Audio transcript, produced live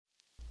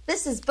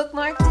This is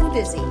Bookmarked and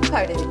Busy,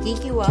 part of the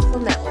Geeky Waffle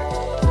Network.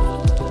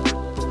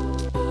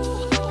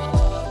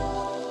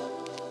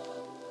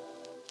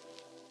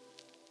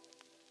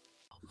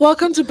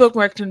 Welcome to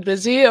Bookmarked and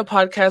Busy, a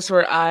podcast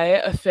where I,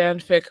 a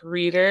fanfic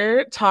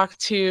reader, talk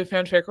to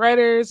fanfic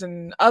writers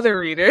and other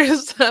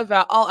readers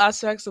about all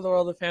aspects of the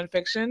world of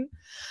fanfiction.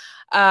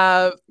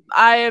 I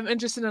am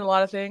interested in a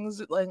lot of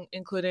things,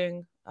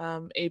 including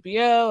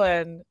ABO,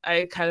 and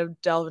I kind of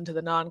delve into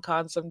the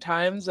non-con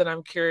sometimes, and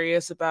I'm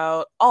curious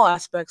about all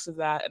aspects of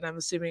that, and I'm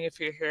assuming if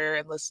you're here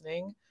and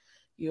listening,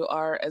 you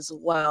are as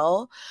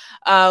well.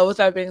 With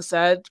that being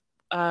said,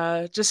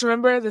 just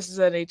remember this is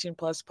an 18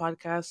 plus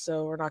podcast,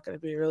 so we're not going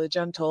to be really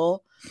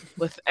gentle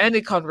with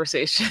any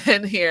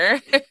conversation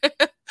here.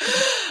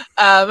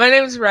 My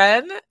name is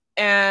Ren,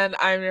 and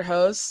I'm your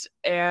host,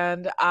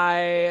 and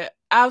I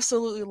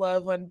absolutely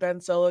love when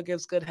Ben Solo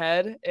gives good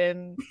head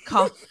in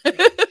comics.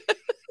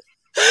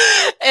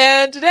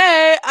 And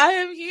today I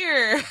am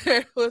here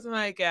with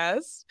my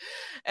guest,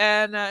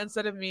 and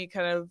instead of me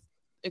kind of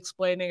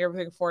explaining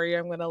everything for you,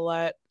 I'm going to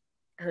let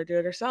her do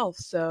it herself.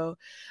 So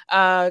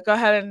go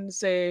ahead and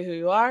say who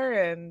you are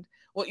and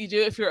what you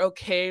do, if you're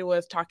okay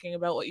with talking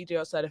about what you do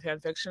outside of fan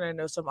fiction. I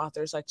know some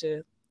authors like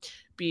to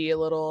be a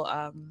little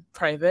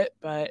private,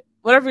 but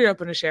whatever you're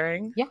open to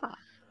sharing. Yeah.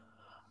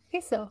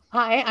 Okay, so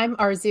hi, I'm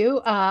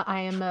Arzu.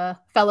 I am a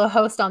fellow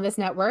host on this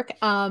network.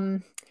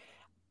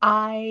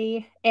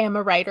 I am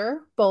a writer,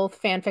 both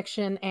fan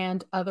fiction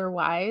and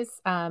otherwise,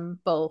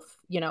 both,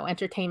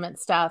 entertainment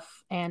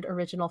stuff and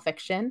original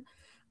fiction.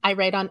 I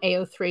write on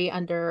AO3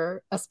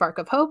 under a spark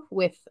of hope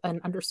with an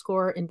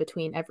underscore in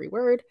between every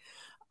word.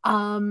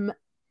 And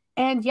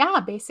yeah,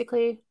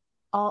 basically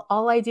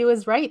all I do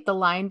is write. The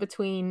line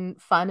between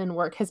fun and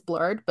work has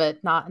blurred,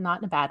 but not in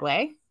a bad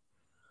way.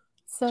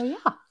 So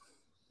yeah,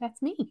 that's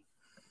me.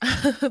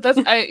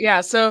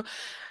 So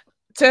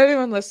to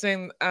anyone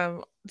listening,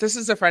 this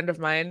is a friend of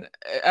mine,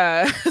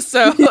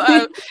 so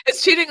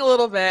it's cheating a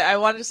little bit. I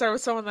wanted to start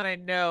with someone that I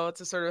know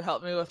to sort of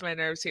help me with my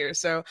nerves here.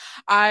 So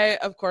I,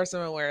 of course,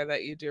 am aware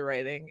that you do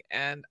writing,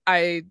 and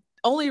I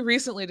only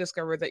recently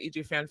discovered that you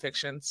do fan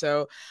fiction.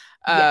 So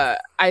yes.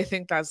 I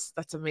think that's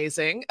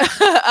amazing.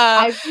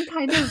 I've been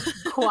kind of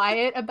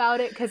quiet about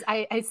it because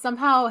I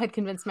somehow had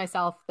convinced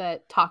myself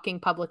that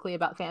talking publicly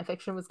about fan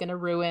fiction was going to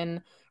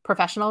ruin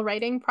professional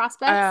writing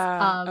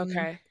prospects.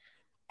 Okay.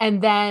 And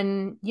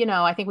then,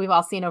 I think we've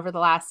all seen over the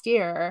last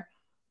year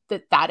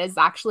that is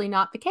actually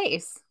not the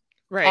case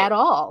at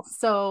all.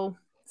 So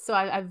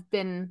I've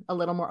been a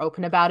little more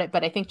open about it,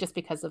 but I think just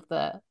because of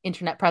the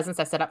internet presence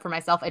I set up for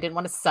myself, I didn't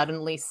want to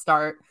suddenly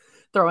start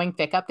throwing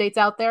fic updates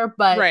out there.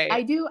 But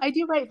I do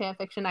write fan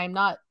fiction. I'm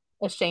not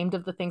ashamed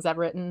of the things I've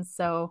written,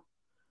 so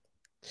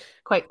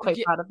quite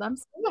proud of them.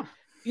 So,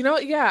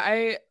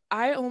 yeah.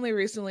 I only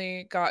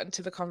recently got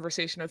into the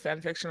conversation of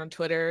fan fiction on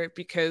Twitter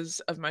because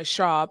of my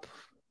shop.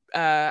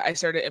 I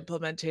started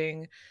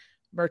implementing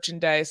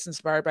merchandise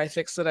inspired by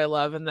fics that I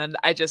love, and then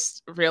I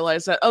just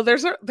realized that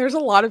there's a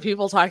lot of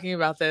people talking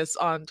about this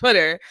on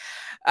Twitter,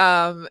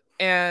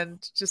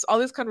 and just all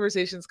these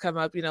conversations come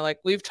up. Like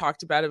we've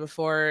talked about it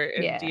before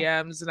in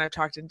DMs, and I've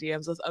talked in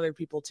DMs with other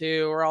people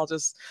too. We're all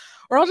just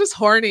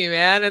horny,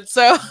 man, and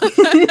so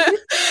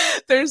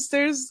there's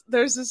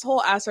this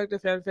whole aspect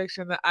of fan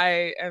fiction that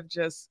I am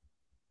just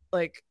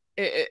like.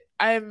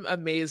 I'm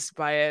amazed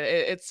by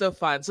it. It's so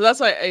fun. So that's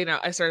why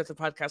I started the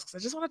podcast, because I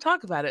just want to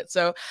talk about it.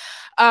 So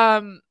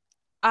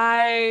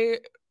I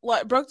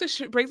break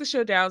the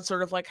show down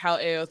sort of like how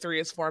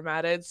AO3 is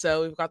formatted.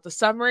 So we've got the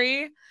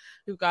summary,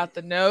 we've got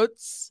the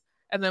notes,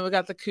 and then we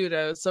got the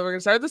kudos. So we're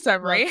gonna start with the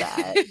summary.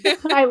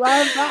 I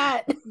love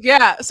that.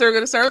 Yeah, so we're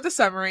gonna start with the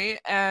summary,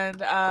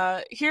 and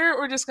here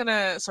we're just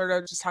gonna sort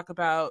of just talk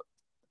about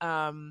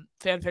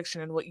fan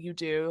fiction and what you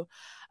do.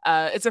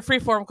 It's a free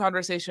form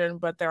conversation,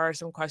 but there are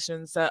some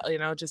questions that,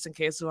 just in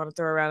case we want to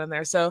throw around in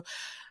there. So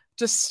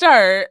to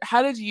start,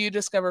 how did you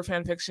discover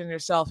fan fiction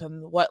yourself,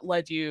 and what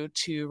led you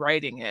to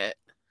writing it?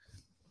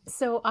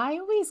 So I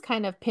always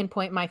kind of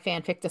pinpoint my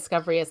fanfic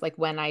discovery as like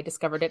when I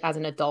discovered it as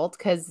an adult,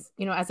 because,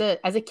 as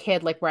a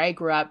kid, like where I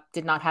grew up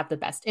did not have the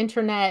best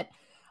internet.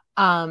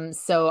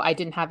 So I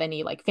didn't have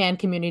any like fan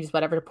communities,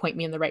 whatever, to point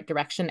me in the right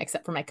direction,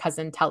 except for my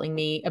cousin telling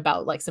me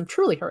about like some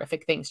truly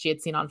horrific things she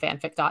had seen on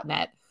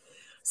fanfic.net.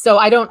 So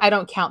I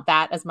don't count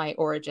that as my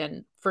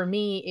origin. For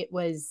me, it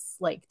was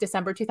like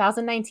December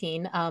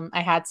 2019.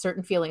 I had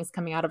certain feelings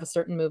coming out of a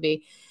certain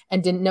movie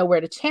and didn't know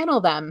where to channel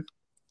them.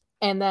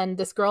 And then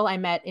this girl I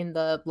met in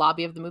the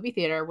lobby of the movie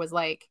theater was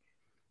like,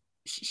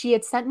 she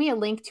had sent me a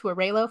link to a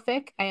Raylo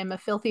fic. I am a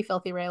filthy,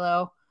 filthy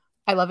Raylo.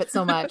 I love it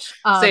so much.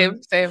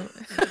 Same.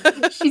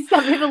 She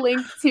sent me the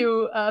link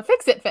to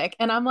Fix It fic.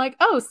 And I'm like,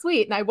 oh,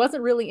 sweet. And I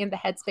wasn't really in the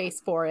headspace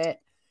for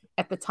it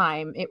at the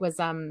time. It was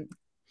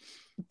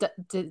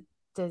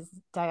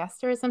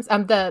Diasterisms,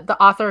 the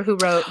author who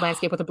wrote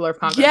Landscape with a Blur of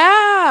Conquest.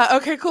 Yeah.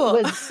 Okay, cool.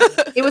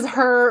 It was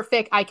her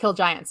fic, I Kill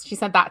Giants. She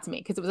sent that to me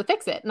because it was a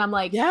Fix It. And I'm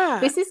like,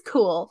 this is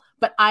cool,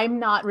 but I'm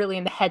not really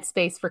in the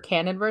headspace for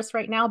Canonverse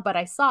right now. But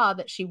I saw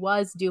that she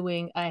was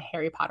doing a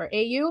Harry Potter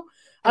AU.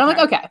 And I'm like,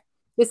 okay,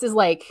 this is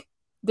like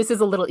this is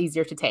a little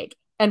easier to take.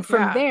 And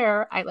from Yeah.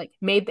 there, I like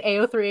made the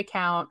AO3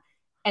 account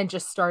and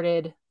just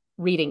started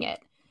reading it.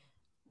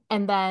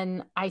 And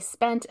then I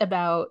spent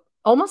about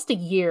almost a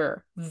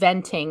year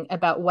venting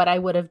about what I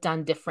would have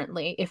done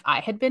differently if I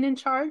had been in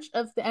charge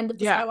of the end of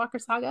the Yeah.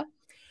 Skywalker saga.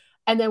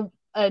 And then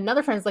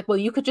another friend's like, well,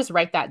 you could just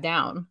write that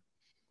down.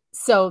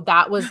 So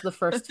that was the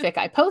first fic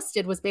I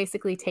posted, was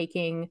basically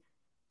taking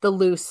the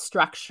loose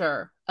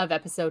structure of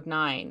episode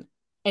 9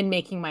 and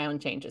making my own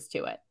changes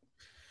to it.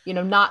 You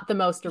know, not the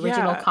most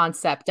original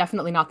concept,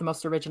 definitely not the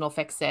most original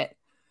fix it.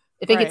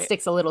 I think it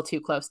sticks a little too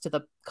close to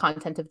the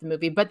content of the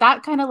movie, but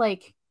that kind of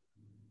like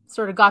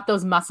sort of got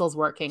those muscles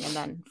working. And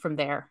then from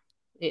there,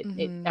 it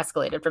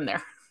escalated from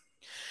there.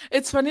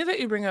 It's funny that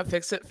you bring up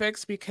Fix It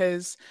Fix,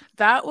 because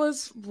that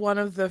was one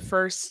of the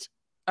first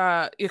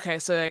okay,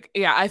 so like,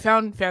 yeah, I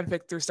found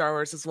fanfic through Star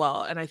Wars as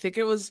well, and I think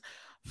it was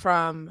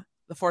from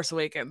The Force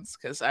Awakens,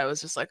 because I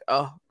was just like,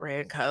 oh, Rey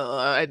and Kylo,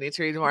 I need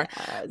to read more.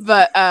 Yes.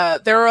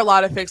 But there were a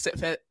lot of Fix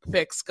It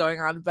Fix going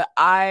on, but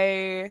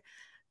I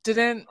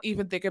didn't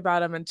even think about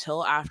them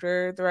until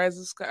after the Rise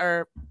of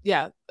the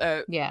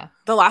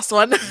last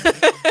one.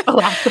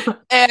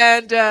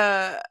 And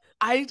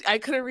I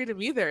couldn't read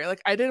them either.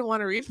 Like, I didn't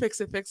want to read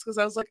Fix It Fix because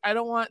I was like, I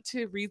don't want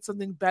to read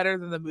something better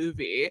than the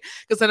movie,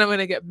 because then I'm going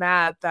to get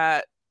mad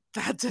that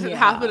didn't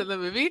happen in the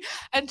movie.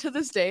 And to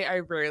this day,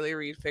 I rarely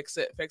read Fix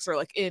It Fix, or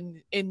like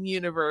in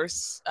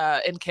universe,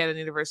 in canon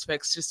universe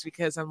Fix, just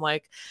because I'm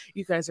like,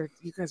 you guys are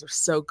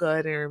so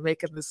good and you're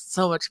making this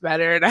so much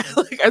better, and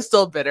I'm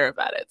still bitter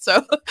about it.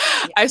 So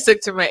I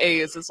stick to my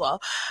AUs as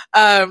well.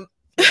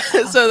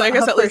 So I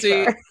guess that leads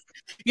me.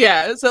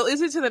 Yeah, so it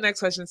leads me to the next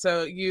question.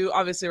 So you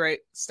obviously write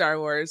Star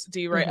Wars. Do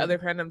you write other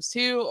fandoms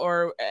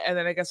too, and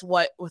then I guess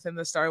what within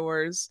the Star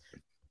Wars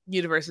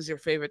universe is your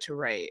favorite to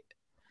write?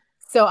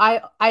 So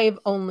I've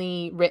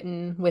only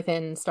written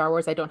within Star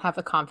Wars. I don't have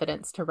the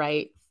confidence to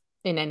write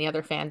in any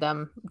other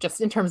fandom,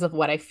 just in terms of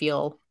what I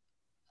feel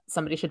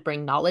somebody should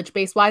bring knowledge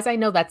base wise. I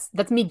know that's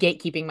me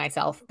gatekeeping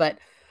myself, but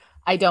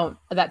I don't.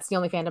 That's the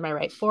only fandom I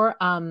write for.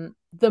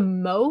 The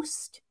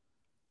most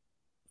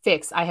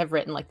fics I have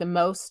written, like the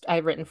most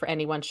I've written for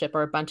any one ship,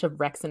 are a bunch of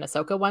Rex and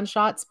Ahsoka one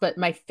shots. But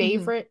my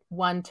favorite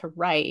one to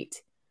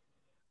write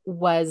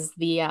was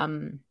the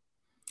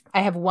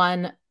I have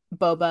one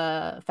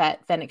Boba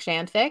Fett Fennec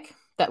Shand fic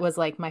that was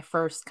like my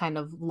first kind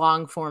of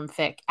long form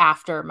fic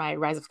after my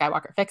Rise of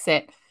Skywalker Fix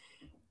It.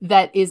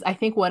 That is, I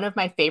think, one of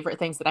my favorite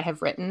things that I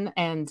have written,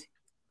 and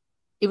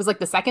it was like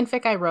the second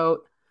fic I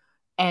wrote.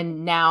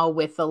 And now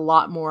with a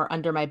lot more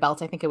under my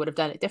belt, I think I would have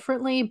done it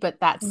differently. But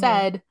that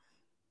said,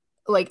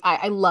 like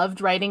I loved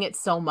writing it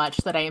so much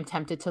that I am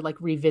tempted to like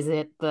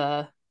revisit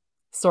the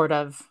sort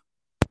of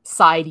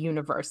side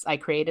universe I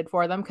created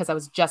for them, because I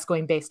was just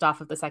going based off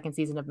of the second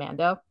season of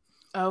Mando.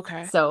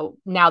 Okay. So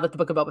now that the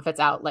Book of Boba Fett's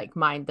out, like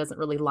mine doesn't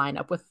really line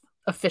up with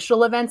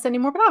official events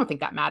anymore, but I don't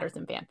think that matters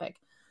in fanfic.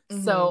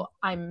 So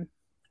I'm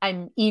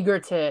eager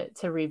to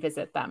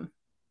revisit them.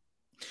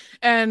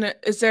 And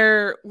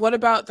what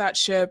about that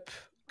ship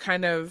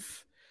kind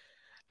of,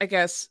 I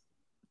guess,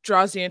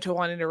 draws you into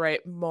wanting to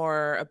write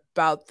more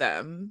about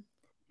them?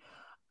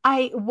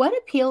 What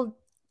appealed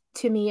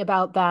to me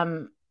about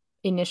them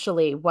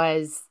initially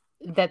was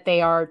that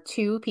they are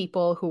two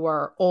people who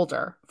are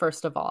older,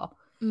 first of all.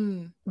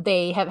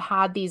 They have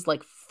had these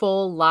like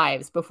full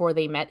lives before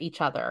they met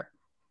each other.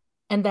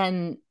 And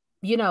then,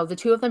 you know, the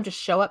two of them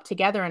just show up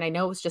together. And I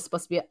know it was just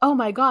supposed to be oh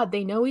my God,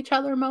 they know each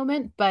other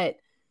moment. But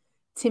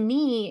to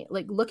me,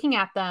 like looking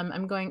at them,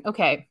 I'm going,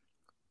 okay,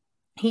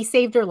 he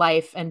saved her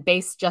life. And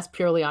based just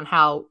purely on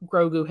how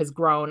Grogu has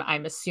grown,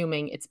 I'm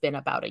assuming it's been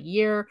about a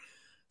year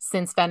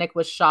since Fennec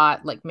was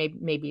shot, like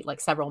maybe like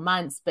several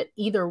months. But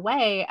either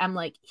way, I'm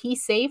like, he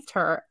saved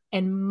her.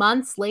 And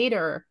months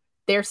later,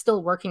 they're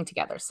still working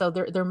together. So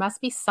there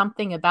must be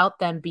something about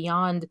them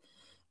beyond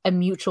a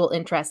mutual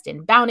interest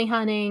in bounty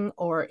hunting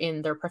or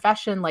in their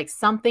profession. Like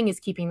something is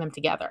keeping them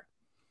together.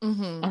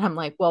 And I'm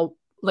like, well,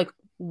 like,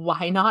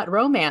 why not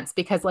romance?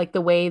 Because like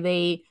the way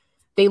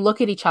they look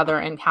at each other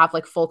and have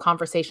like full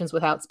conversations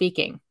without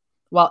speaking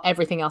while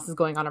everything else is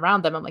going on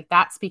around them. I'm like,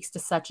 that speaks to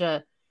such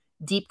a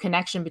deep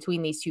connection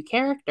between these two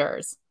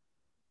characters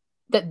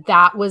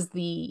that was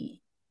the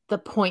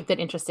point that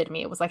interested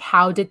me. It was like,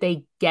 how did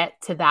they get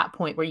to that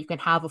point where you can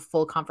have a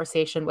full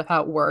conversation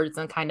without words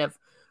and kind of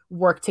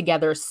work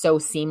together so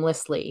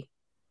seamlessly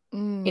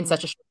in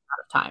such a short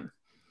amount of time?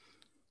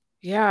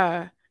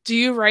 Yeah. Do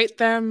you write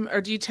them,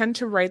 or do you tend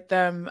to write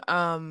them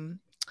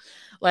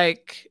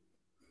like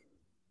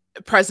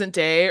present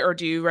day, or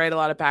do you write a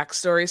lot of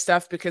backstory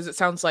stuff? Because it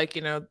sounds like,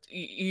 you know,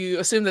 you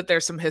assume that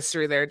there's some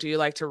history there. Do you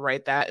like to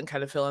write that and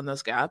kind of fill in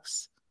those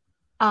gaps?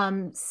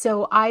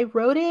 So I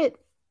wrote it,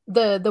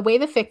 the way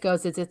the fic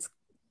goes is it's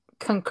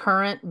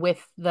concurrent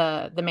with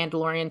the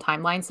Mandalorian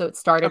timeline. So it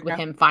started with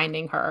him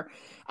finding her,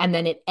 and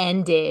then it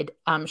ended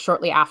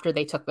shortly after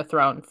they took the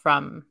throne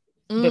from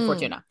Bib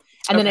Fortuna.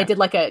 And then I did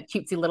like a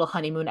cutesy little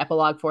honeymoon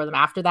epilogue for them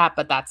after that,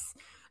 but that's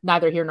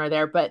neither here nor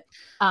there. But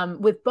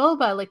with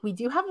Boba, like we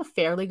do have a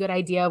fairly good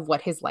idea of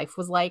what his life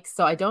was like.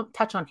 So I don't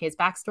touch on his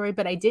backstory,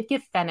 but I did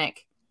give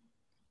Fennec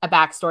a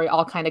backstory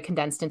all kind of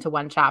condensed into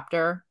one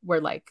chapter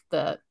where like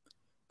the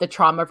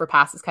trauma of her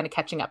past is kind of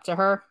catching up to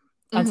her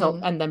and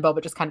then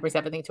Boba just kind of brings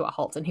everything to a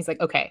halt. And he's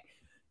like, okay,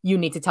 you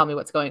need to tell me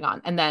what's going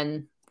on. And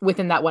then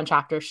within that one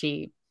chapter,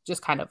 she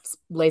just kind of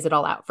lays it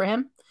all out for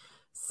him.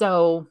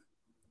 So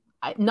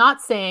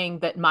not saying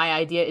that my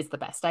idea is the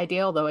best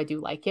idea, although I do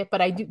like it,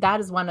 but that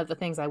is one of the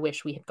things I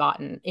wish we had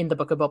gotten in the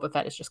Book of Boba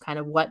Fett, is just kind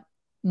of what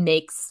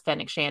makes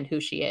Fennec Shand who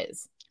she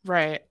is.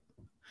 Right.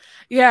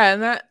 Yeah,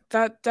 and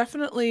that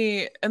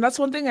definitely, and that's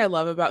one thing I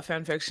love about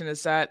fan fiction,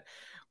 is that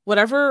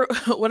whatever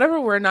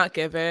we're not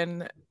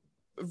given,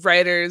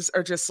 writers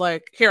are just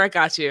like, here, I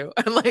got you.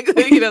 And like,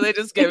 they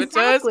just give it to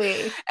us.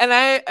 And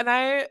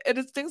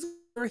it's things I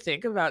never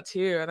think about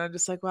too. And I'm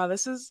just like, wow,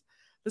 this is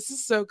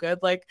so good.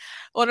 Like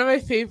one of my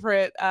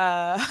favorite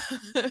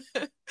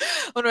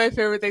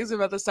things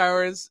about the Star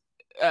Wars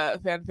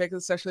fanfic,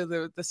 especially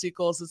the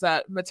sequels, is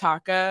that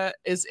Mitaka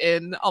is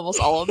in almost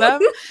all of them.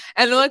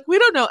 And they're like, we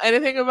don't know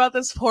anything about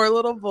this poor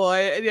little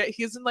boy, and yet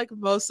he's in like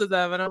most of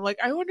them. And I'm like,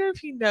 I wonder if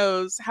he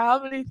knows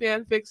how many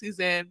fanfics he's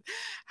in,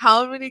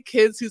 how many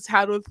kids he's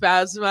had with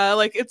Phasma.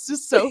 Like, it's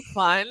just so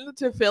fun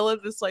to fill in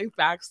this like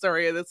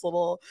backstory of this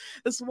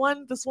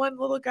one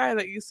little guy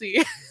that you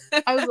see.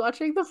 I was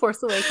watching The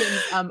Force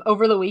Awakens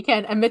over the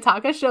weekend, and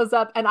Mitaka shows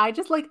up, and I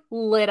just like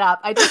lit up.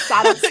 I just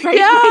sat up straight.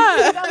 Yeah.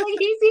 I'm like,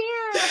 he's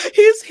here.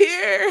 He's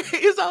here.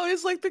 He's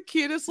always like the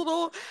cutest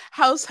little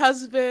house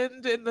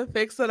husband in the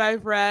fics that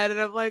I've read, and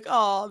I'm like,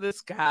 oh, this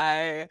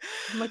guy.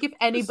 I'm like, if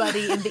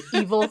anybody in the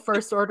evil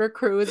First Order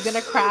crew is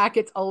gonna crack,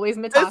 it's always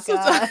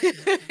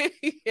Mitaka.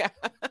 Yeah.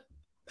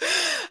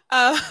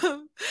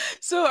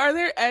 So are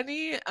there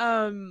any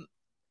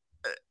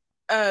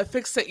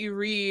fics that you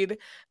read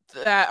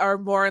that are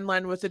more in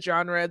line with the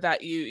genre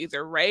that you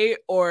either write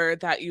or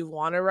that you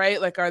want to write?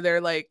 Like, are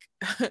there like,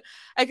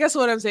 I guess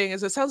what I'm saying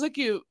is, it sounds like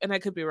you, and I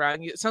could be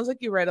wrong, it sounds like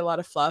you write a lot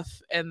of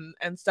fluff and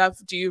stuff.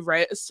 Do you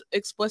write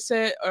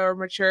explicit or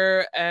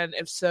mature? And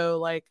if so,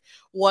 like,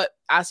 what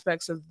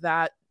aspects of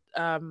that,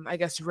 I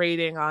guess,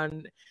 rating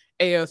on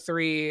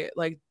AO3,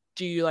 like,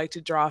 do you like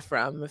to draw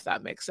from, if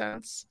that makes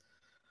sense?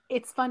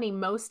 It's funny.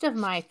 Most of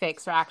my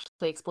fics are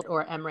actually explicit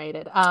or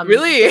M-rated.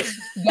 Really?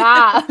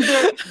 Yeah.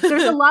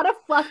 There's a lot of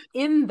fluff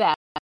in them.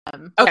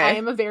 Okay. I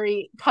am a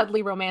very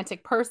cuddly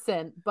romantic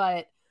person,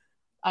 but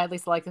I at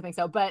least like to think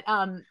so. But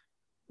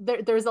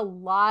there's a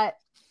lot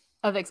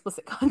of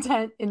explicit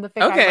content in the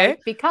fic I write,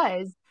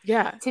 because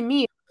to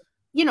me,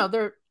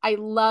 I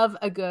love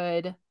a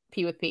good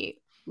P with P.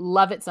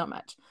 Love it so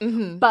much.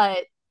 Mm-hmm.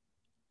 But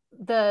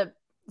the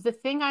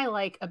thing I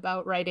like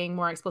about writing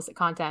more explicit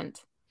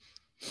content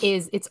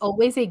is it's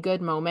always a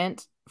good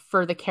moment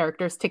for the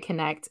characters to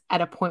connect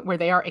at a point where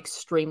they are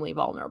extremely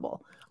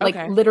vulnerable. Like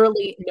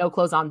literally no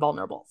clothes on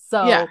vulnerable.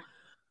 So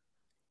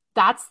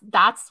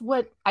that's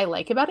what I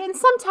like about it. And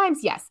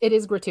sometimes, yes, it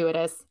is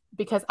gratuitous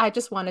because I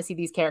just want to see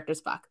these characters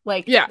fuck.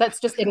 Like,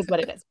 that's just, it is what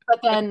it is.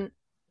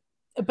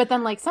 But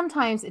then like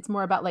sometimes it's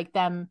more about like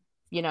them,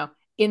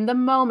 in the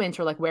moment,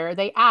 or like where are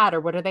they at, or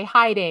what are they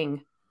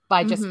hiding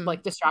by just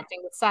like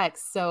distracting with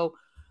sex. So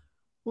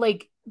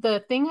like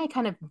the thing I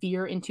kind of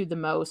veer into the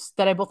most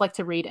that I both like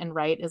to read and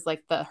write is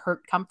like the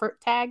hurt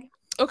comfort tag.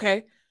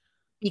 Okay.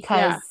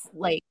 Because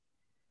like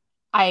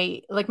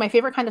I like, my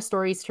favorite kind of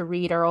stories to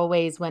read are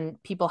always when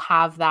people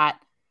have that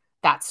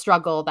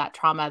struggle, that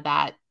trauma,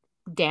 that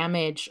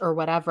damage or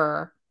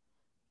whatever.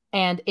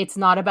 And it's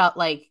not about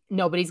like,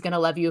 nobody's going to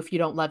love you if you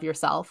don't love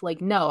yourself.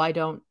 Like, no, I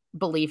don't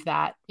believe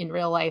that in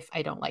real life.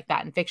 I don't like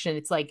that in fiction.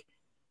 It's like,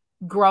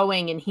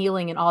 growing and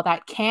healing and all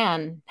that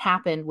can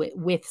happen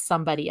with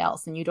somebody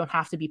else, and you don't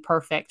have to be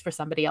perfect for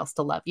somebody else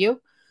to love you.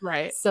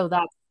 Right. So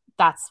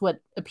that's what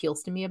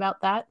appeals to me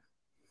about that.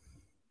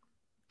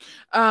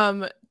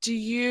 Do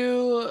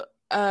you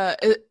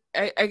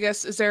I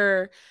guess, is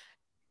there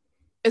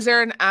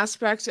an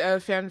aspect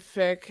of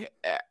fanfic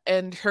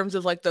in terms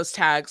of like those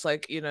tags,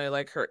 like,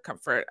 like hurt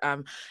comfort,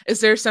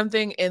 is there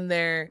something in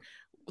there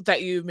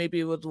that you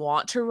maybe would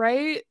want to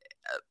write?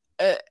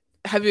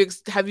 Have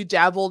you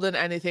dabbled in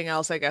anything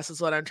else, I guess, is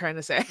what I'm trying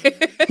to say.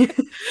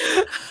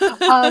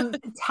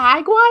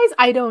 Tag wise,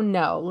 I don't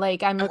know.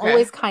 Like, I'm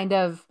always kind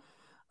of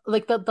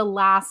like the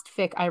last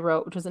fic I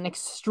wrote, which was an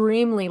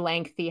extremely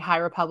lengthy High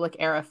Republic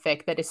era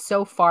fic that is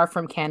so far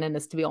from canon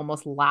as to be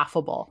almost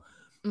laughable,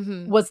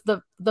 was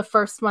the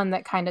first one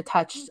that kind of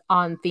touched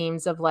on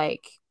themes of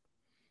like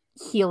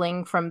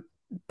healing from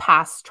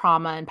past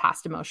trauma and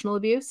past emotional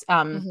abuse.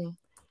 So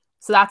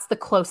that's the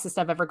closest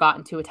I've ever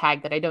gotten to a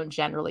tag that I don't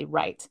generally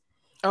write.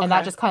 And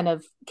that just kind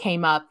of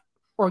came up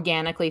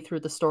organically through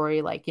the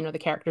story. Like, the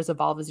characters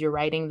evolve as you're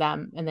writing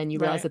them. And then you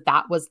realize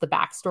that was the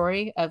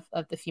backstory of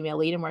the female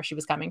lead and where she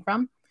was coming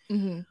from.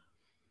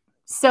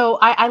 So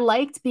I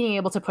liked being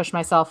able to push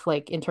myself,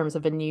 like, in terms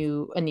of a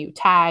new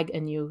tag, a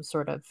new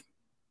sort of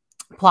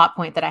plot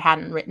point that I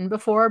hadn't written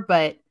before.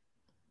 But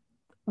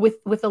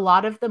with a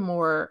lot of the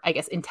more, I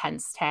guess,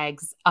 intense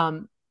tags,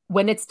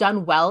 when it's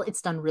done well,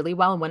 it's done really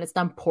well. And when it's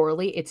done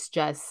poorly, it's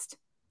just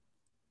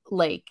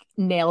like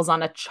nails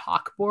on a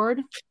chalkboard.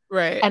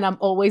 Right. And I'm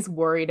always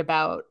worried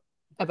about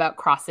about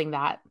crossing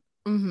that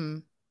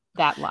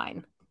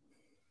line.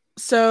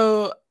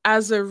 So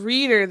as a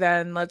reader,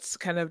 then let's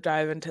kind of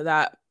dive into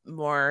that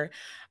more.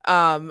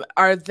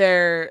 Are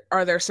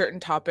there certain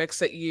topics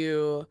that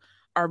you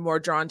are more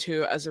drawn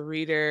to as a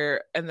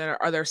reader, and then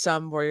are there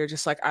some where you're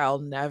just like, I'll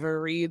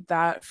never read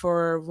that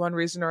for one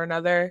reason or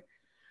another?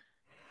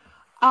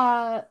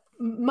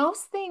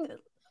 Most things,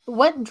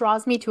 what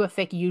draws me to a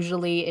fic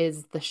usually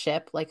is the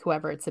ship, like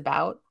whoever it's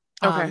about.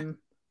 Okay.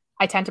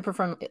 I tend to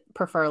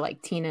prefer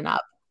like teen and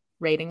up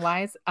rating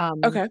wise.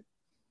 Okay.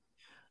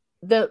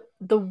 The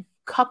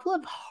couple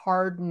of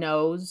hard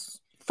no's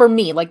for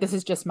me, like this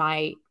is just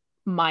my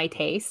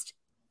taste,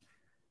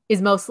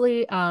 is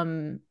mostly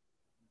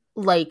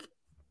like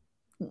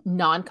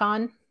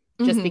non-con,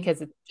 just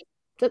because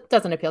it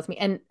doesn't appeal to me.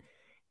 And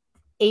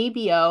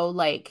ABO,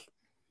 like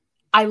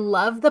I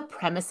love the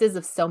premises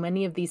of so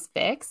many of these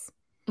fics,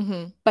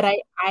 but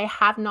I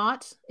have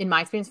not, in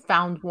my experience,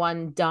 found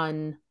one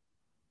done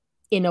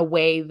in a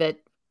way that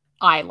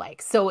I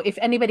like. So if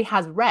anybody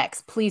has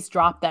recs, please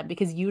drop them,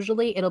 because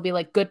usually it'll be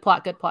like good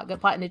plot,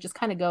 and it just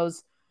kind of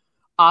goes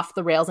off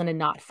the rails in a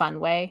not fun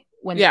way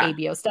when the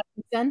ABO stuff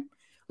comes in.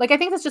 Like I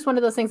think that's just one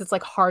of those things that's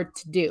like hard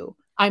to do.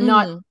 I'm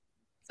not,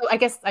 so I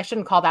guess I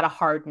shouldn't call that a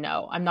hard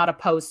no. I'm not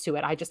opposed to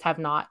it. I just have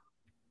not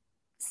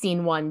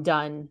seen one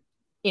done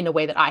in a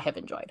way that I have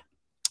enjoyed.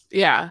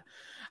 Yeah.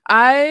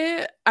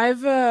 I've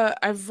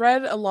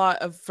read a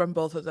lot from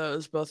both of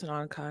those, both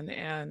non-con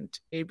and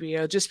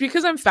ABO, just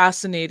because I'm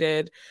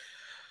fascinated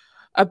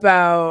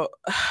about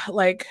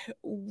like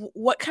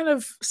what kind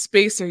of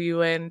space are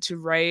you in to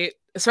write,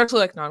 especially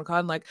like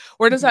non-con, like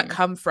where does that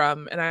come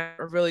from? And I'm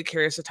really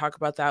curious to talk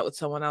about that with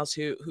someone else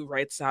who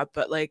writes that.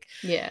 But like,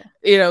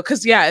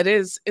 because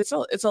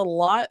it's a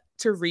lot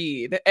to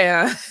read,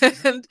 and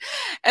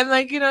and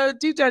like,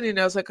 deep down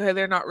it's like, okay,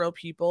 they're not real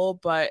people,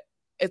 but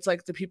it's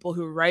like the people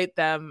who write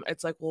them,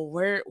 it's like, well,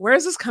 where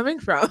is this coming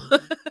from?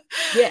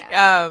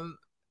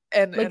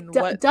 And like and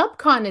what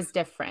Dubcon is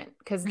different,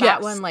 because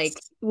that one like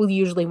will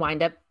usually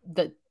wind up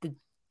the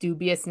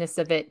dubiousness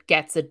of it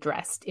gets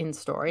addressed in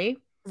story,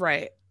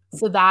 right?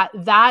 So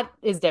that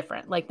is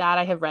different. Like that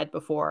I have read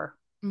before,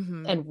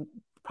 and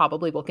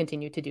probably will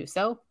continue to do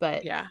so.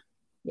 But yeah.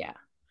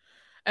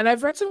 And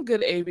I've read some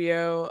good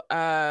ABO.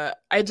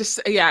 I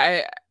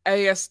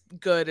guess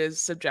good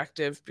is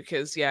subjective,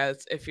 because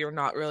if you're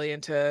not really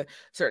into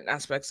certain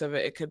aspects of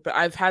it, it could. But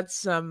I've had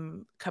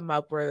some come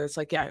up where it's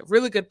like,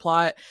 really good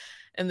plot,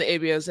 and the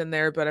ABO's in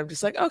there, but I'm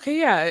just like,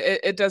 okay,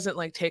 it doesn't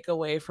like take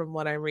away from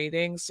what I'm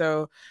reading.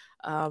 So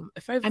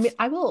if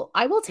I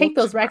will take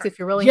those recs if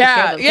you're willing to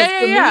share them. For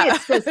me,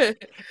 it's just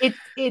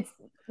it's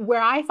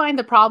where I find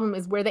the problem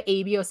is where the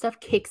ABO stuff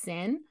kicks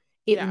in,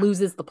 it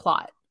loses the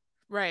plot.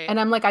 Right. And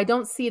I'm like, I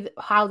don't see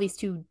how these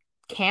two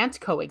can't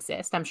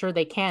coexist. I'm sure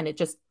they can. It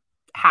just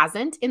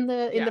hasn't in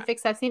the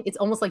fics I've seen. It's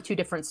almost like two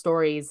different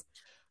stories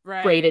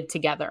braided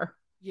together.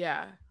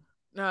 Yeah.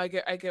 No, I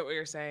get what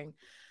you're saying.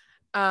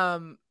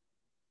 Do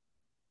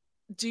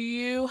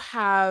you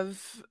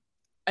have,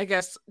 I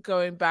guess,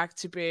 going back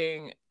to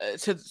being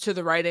to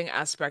the writing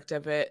aspect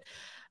of it,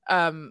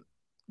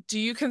 do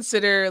you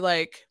consider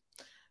like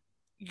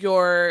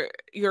your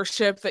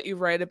ship that you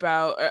write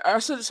about,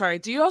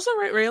 do you also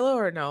write Raylo,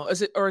 or no?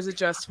 Is it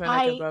just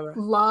Fanfic and Bubba?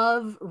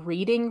 Love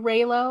reading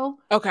Raylo.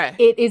 Okay.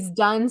 It is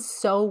done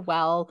so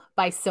well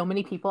by so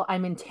many people.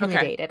 I'm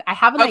intimidated. I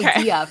have an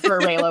idea for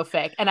a Raylo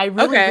fic, and I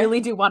really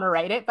do want to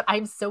write it, but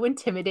I'm so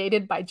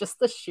intimidated by just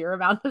the sheer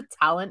amount of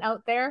talent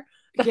out there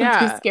that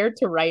I'm too scared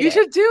to write it. You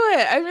should do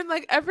it. I mean,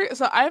 like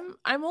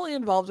I'm only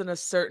involved in a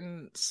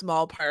certain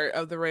small part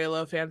of the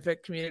Raylo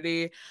fanfic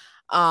community.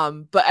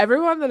 But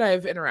everyone that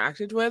I've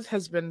interacted with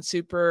has been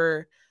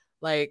super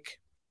like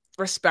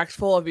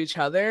respectful of each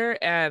other,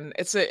 and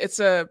it's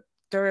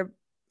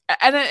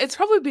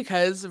probably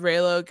because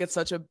Raylo gets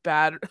such a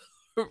bad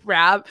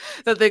rap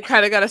that they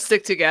kind of got to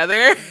stick together.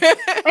 And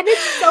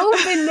it's so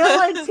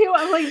vanilla too.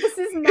 I'm like,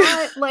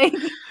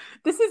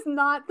 this is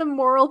not the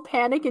moral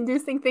panic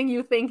inducing thing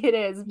you think it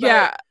is.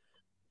 But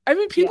I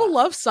mean, people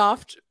love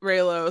soft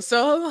Raylo,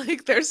 so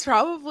like, there's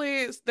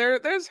probably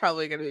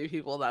going to be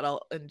people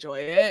that'll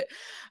enjoy it.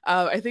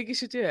 I think you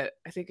should do it.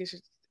 I think you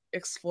should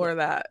explore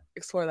that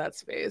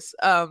space.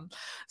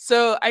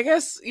 So I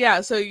guess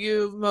so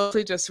you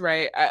mostly just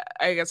write,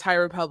 I guess, High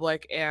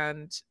Republic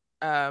and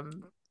a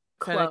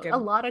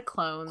lot of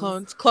clones.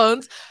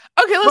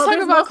 Okay, let's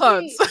talk about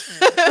clones.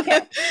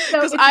 Okay,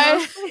 so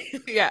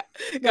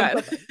go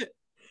ahead.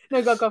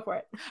 No, go for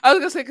it. I was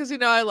gonna say, because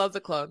I love the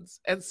clones,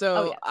 and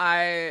so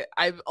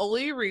I've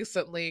only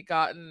recently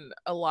gotten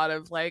a lot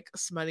of like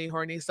smutty,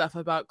 horny stuff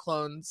about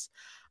clones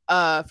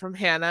from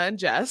Hannah and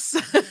Jess.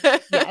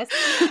 Yes.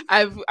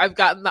 I've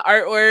gotten the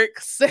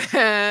artworks,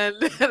 and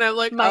I'm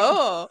like,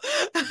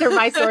 they're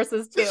my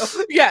sources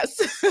too. Yes.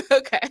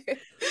 Okay.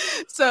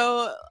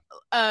 So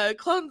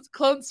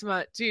clone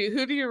smut.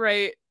 Who do you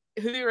write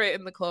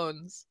in the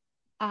clones?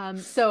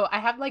 So I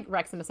have like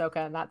Rex and Ahsoka,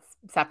 and that's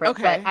separate.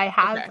 Okay. But I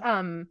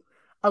have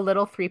a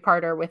little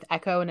 3-parter with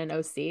Echo and an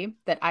OC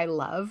that I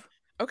love.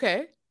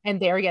 Okay.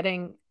 And they're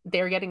getting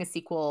a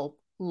sequel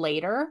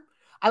later.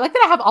 I like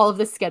that I have all of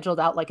this scheduled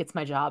out like it's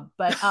my job,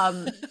 but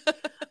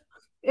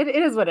it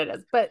is what it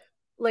is. But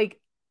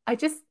like, I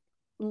just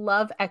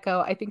love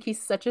Echo. I think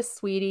he's such a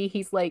sweetie.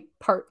 He's like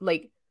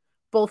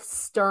both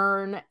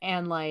stern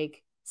and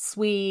like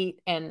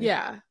sweet, and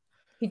Yeah.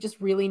 he just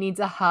really needs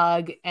a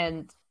hug.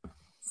 And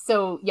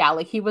so yeah,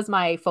 like he was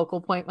my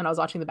focal point when I was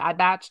watching The Bad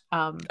Batch.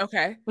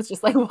 Okay. Was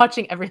just like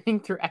watching everything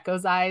through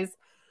Echo's eyes.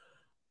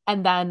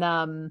 And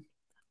then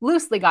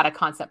loosely got a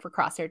concept for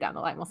Crosshair down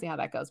the line. We'll see how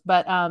that goes.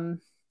 But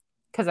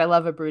because I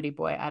love a broody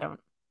boy. I don't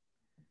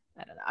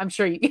know. I'm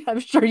sure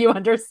you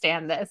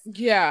understand this.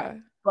 Yeah.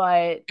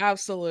 But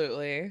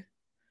absolutely.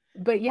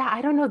 But yeah,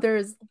 I don't know.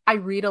 I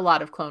read a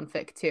lot of clone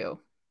fic too.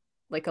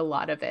 Like a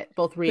lot of it,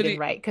 both read and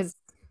write. Because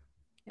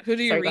who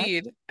do you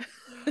read?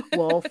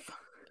 Wolf.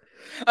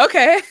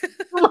 Okay.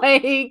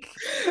 Like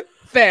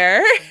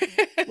fair.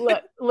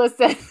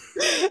 Listen.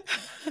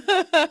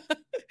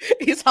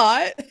 He's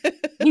hot.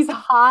 He's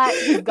hot.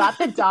 He's got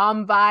the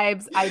Dom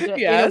vibes.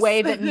 Yes. In a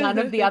way that none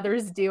of the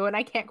others do, and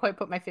I can't quite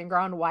put my finger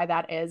on why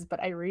that is.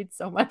 But I read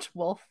so much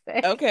Wolf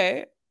fic.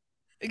 Okay.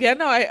 Yeah,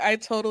 no, I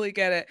totally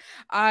get it.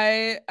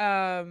 I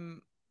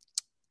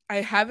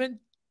haven't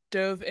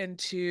dove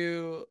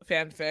into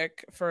fanfic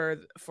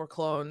for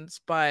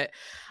clones, but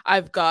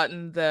I've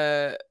gotten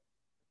the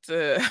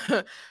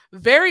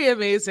very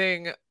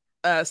amazing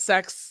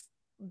sex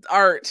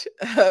art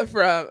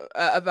from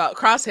about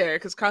Crosshair,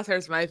 because Crosshair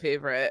is my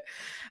favorite,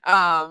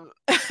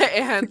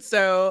 and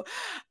so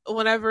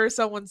whenever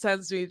someone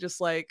sends me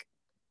just like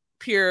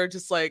pure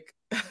just like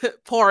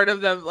porn of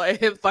them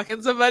like him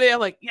fucking somebody, I'm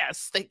like,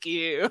 yes, thank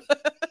you.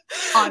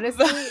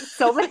 Honestly,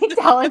 so many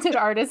talented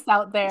artists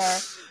out there.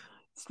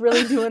 It's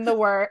really doing the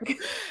work.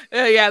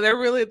 Yeah,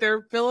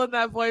 they're filling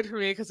that void for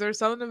me, because there's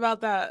something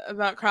about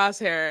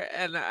Crosshair,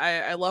 and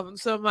I love him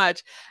so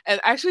much.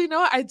 And actually, you know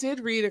what? I did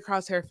read a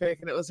Crosshair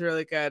fic, and it was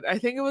really good. I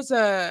think it was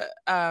a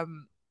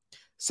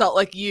so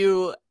like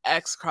you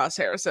ex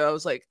Crosshair, so I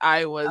was like,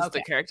 I was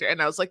the character, and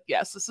I was like,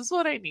 yes, this is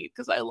what I need,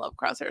 because I love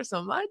Crosshair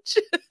so much.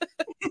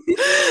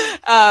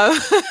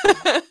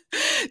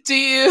 Do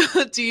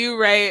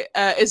you write?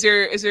 Is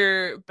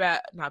your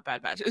not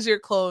Bad Batch? Is your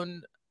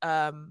clone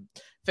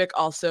fic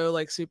also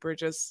like super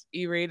just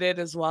E-rated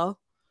as well?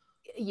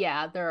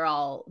 Yeah, they're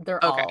all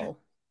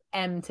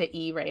M to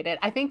E rated.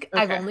 I think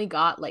I've only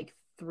got like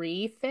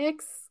 3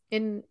 fics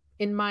in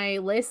my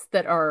list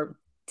that are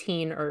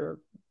teen or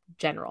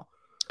general.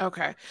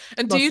 Okay.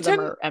 And most of them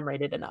are M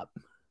rated and up.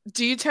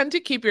 Do you tend to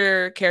keep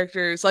your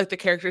characters, like the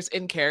characters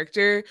in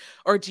character,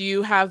 or do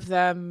you have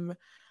them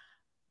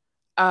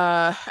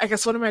I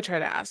guess, what am I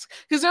trying to ask?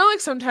 Because like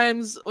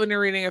sometimes when you're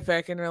reading a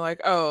fic and you're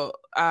like, oh,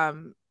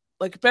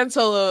 like Ben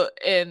Solo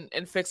in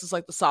Fix is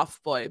like the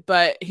soft boy,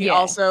 but he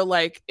also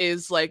like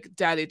is like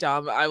daddy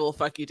Dom, I will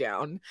fuck you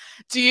down.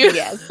 Do you do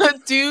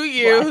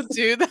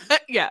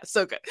that? Yeah,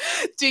 so good.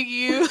 Do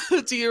you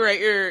write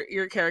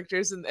your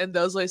characters in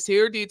those ways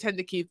too, or do you tend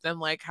to keep them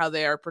like how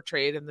they are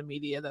portrayed in the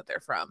media that they're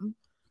from?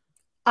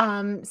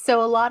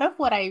 So a lot of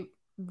what I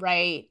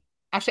write,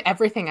 actually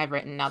everything I've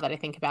written, now that I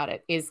think about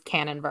it, is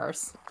canon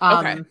verse.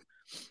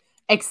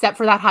 Except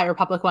for that High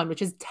Republic one,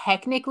 which is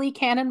technically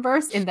canon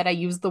verse in that I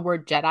use the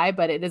word Jedi,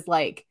 but it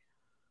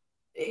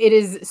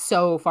is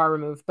so far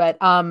removed. But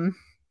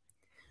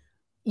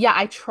yeah,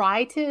 I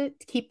try to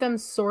keep them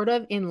sort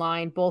of in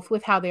line, both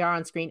with how they are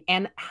on screen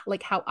and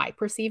like how I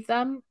perceive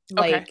them.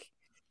 Like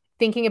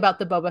thinking about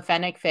the Boba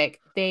Fennec fic,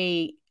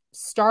 they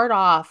start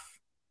off,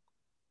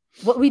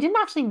 well, we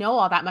didn't actually know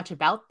all that much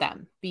about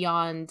them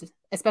beyond,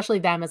 especially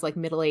them as like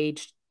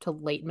middle-aged to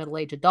late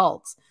middle-aged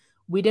adults.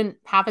 We didn't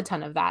have a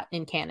ton of that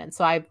in canon.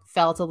 So I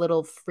felt a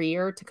little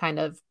freer to kind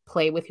of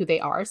play with who they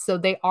are. So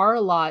they are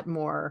a lot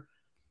more,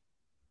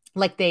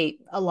 I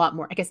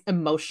guess,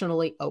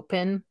 emotionally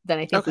open than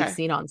I think we've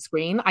seen on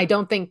screen. I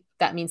don't think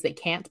that means they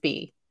can't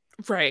be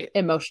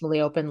emotionally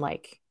open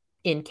like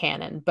in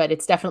canon, but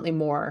it's definitely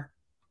more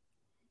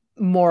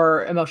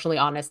emotionally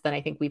honest than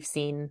I think we've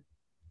seen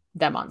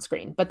them on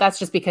screen. But that's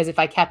just because if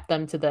I kept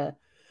them to the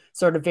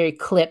sort of very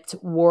clipped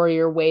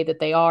warrior way that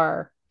they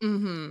are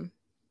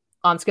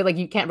on screen, like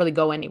you can't really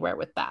go anywhere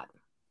with that.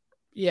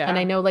 Yeah. And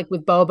I know like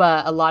with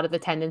Boba, a lot of the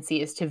tendency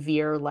is to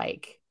veer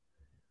like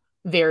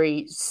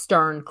very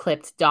stern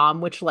clipped Dom,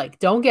 which like,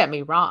 don't get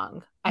me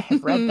wrong, I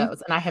have read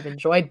those and I have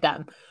enjoyed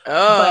them.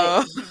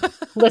 But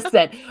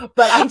listen,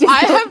 but I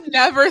have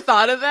never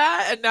thought of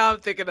that, and now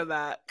I'm thinking of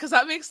that because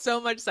that makes so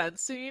much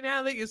sense to me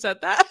now that you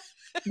said that.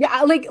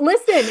 Yeah, like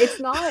listen, it's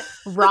not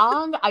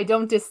wrong. I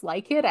don't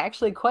dislike it. I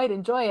actually quite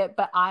enjoy it,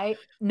 but I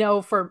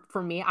know for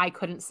me, I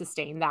couldn't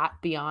sustain that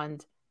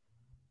beyond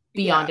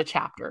a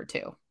chapter or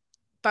two.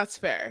 That's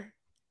fair.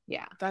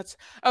 Yeah. That's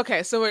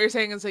okay. So what you're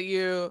saying is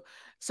that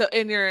so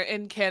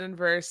in canon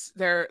verse,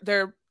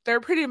 they're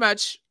pretty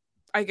much,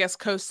 I guess,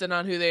 coasting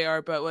on who they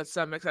are, but with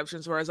some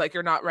exceptions, whereas like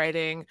you're not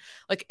writing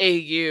like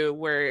AU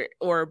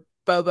or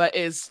Boba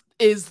is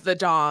the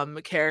Dom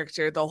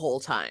character the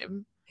whole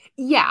time.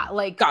 Yeah,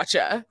 like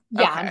gotcha.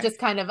 Yeah, I'm just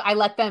kind of, I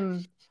let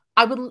them,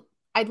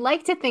 I'd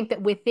like to think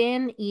that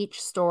within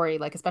each story,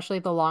 like especially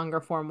the longer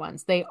form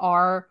ones, they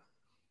are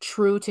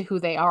true to who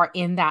they are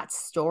in that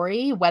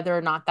story. Whether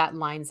or not that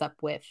lines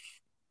up with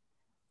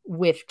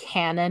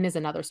canon is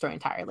another story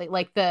entirely.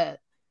 Like the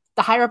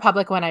High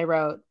Republic one I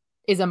wrote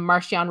is a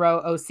Marcion Rowe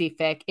OC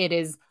fic. It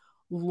is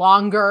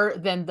longer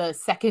than the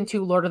second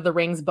two Lord of the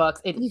Rings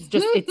books.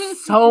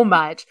 It's so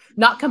much,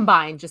 not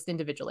combined, just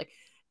individually.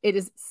 It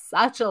is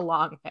such a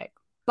long fic.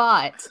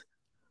 But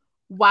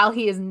while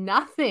he is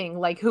nothing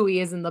like who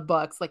he is in the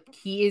books, like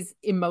he is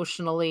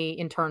emotionally,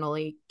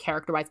 internally,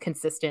 character-wise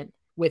consistent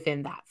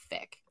within that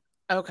fic.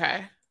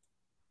 Okay.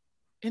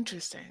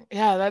 Interesting.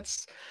 Yeah,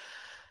 that's...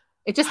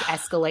 It just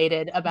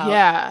escalated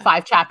about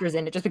 5 chapters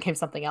in. It just became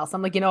something else.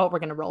 I'm like, you know what? We're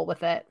going to roll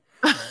with it.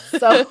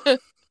 So...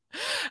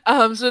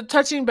 so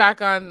touching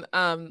back on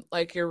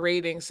like your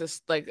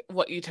ratings, like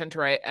what you tend to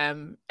write,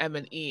 M,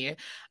 and E,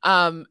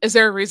 is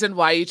there a reason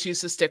why you choose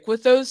to stick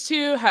with those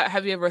two?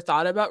 Have you ever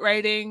thought about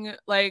writing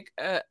like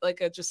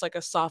just like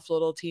a soft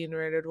little teen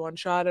rated one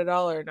shot at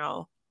all, or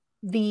no?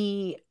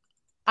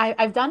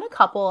 I've done a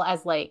couple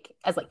as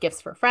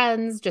gifts for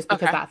friends, just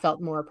because that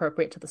felt more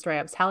appropriate to the story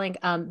I was telling.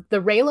 The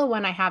Raylo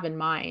one I have in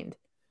mind,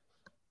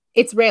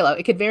 it's Raylo.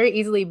 It could very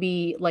easily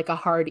be like a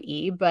hard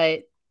E,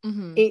 but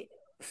it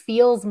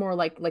feels more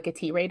like a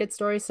T-rated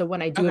story. So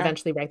when I do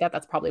eventually write that,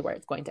 that's probably where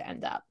it's going to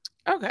end up.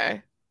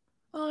 Okay.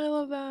 Oh, I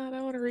love that.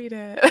 I want to read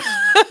it.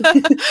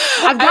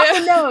 I've got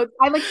the notes.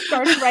 I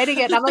started writing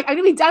it and I'm like, I'm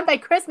gonna be done by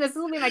Christmas. This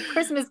will be my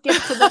Christmas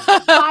gift to the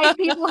 5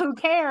 people who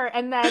care.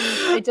 And then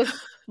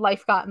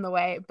life got in the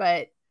way,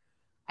 but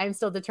I'm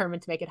still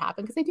determined to make it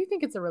happen because I do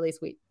think it's a really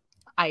sweet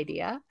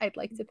idea. I'd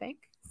like to think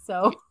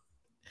so.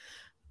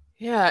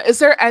 Yeah. Is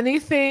there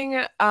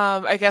anything,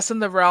 I guess, in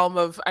the realm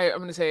of, I'm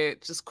going to say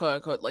just quote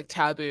unquote, like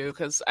taboo,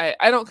 because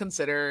I don't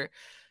consider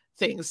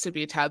things to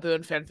be taboo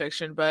in fan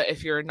fiction, but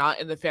if you're not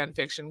in the fan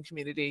fiction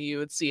community, you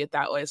would see it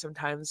that way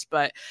sometimes.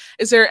 But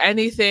is there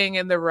anything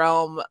in the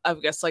realm of,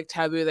 I guess, like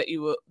taboo that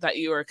you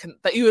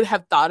would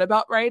have thought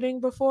about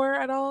writing before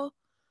at all?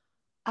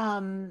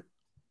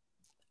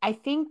 I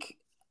think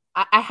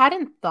I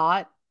hadn't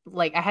thought,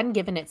 I hadn't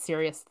given it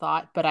serious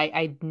thought, but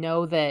I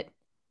know that.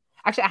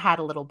 Actually, I had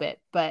a little bit,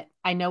 but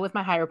I know with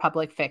my High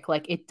Republic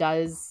fic, it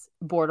does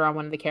border on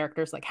one of the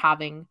characters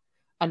having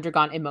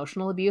undergone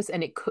emotional abuse,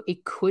 and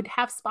it could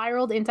have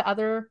spiraled into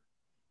other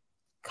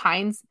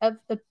kinds of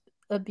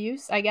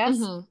abuse, I guess.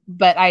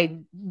 But I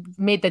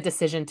made the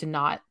decision to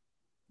not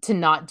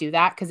do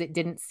that because it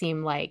didn't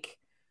seem like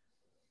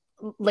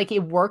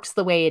it works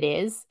the way it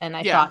is, and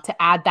I thought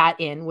to add that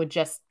in would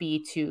just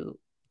be to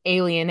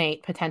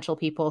alienate potential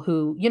people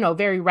who,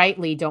 very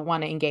rightly don't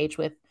want to engage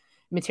with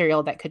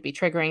material that could be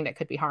triggering, that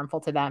could be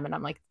harmful to them. And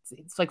I'm like,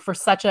 it's for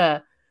such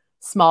a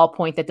small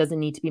point that doesn't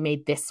need to be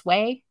made this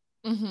way,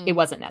 it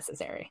wasn't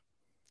necessary.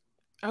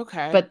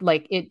 Okay. But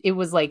it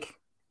was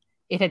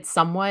it had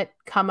somewhat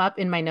come up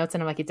in my notes,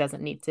 and I'm like, it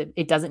doesn't need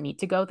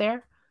to go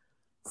there.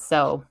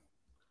 So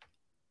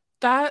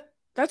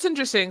that's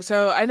interesting.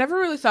 So I never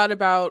really thought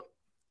about,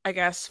 I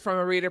guess, from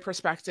a reader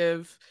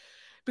perspective,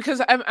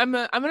 because I'm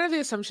under the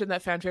assumption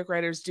that fanfic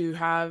writers do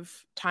have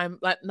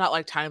not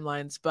like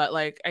timelines, but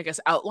I guess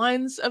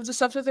outlines of the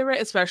stuff that they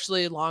write,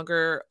 especially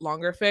longer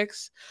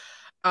fics.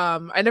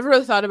 I never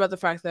really thought about the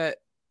fact that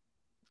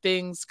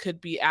things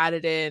could be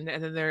added in,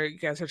 and then you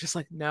guys are just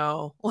like,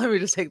 no, let me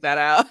just take that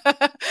out.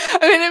 I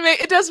mean,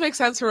 it does make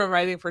sense from a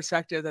writing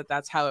perspective that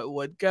that's how it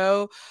would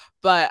go,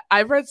 but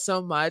I've read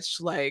so much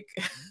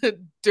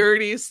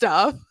dirty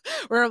stuff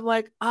where I'm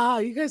like,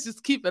 you guys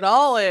just keep it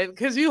all in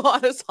because you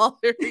want us all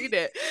to read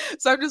it.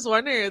 So I'm just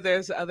wondering if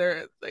there's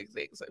other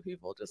things that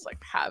people just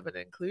haven't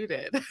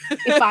included.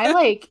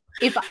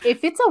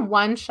 if it's a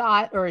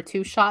 1-shot or a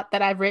 2-shot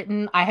that I've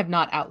written, I have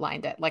not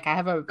outlined it. I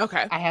have a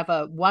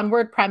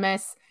 1-word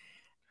premise,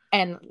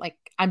 and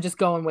I'm just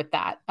going with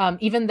that.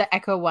 Even the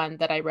Echo one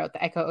that I wrote,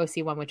 the Echo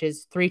OC one, which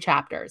is 3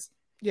 chapters.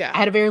 Yeah. I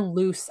had a very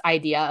loose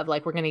idea of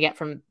we're going to get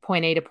from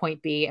point A to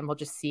point B, and we'll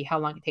just see how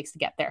long it takes to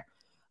get there.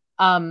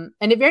 And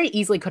it very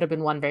easily could have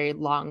been one very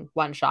long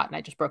 1-shot, and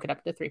I just broke it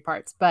up into 3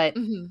 parts. But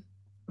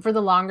for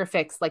the longer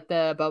fics,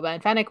 the Boba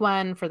and Fennec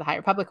one, for the High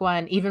Republic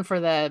one, even for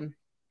the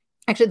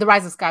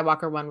Rise of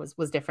Skywalker one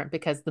was different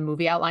because the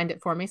movie outlined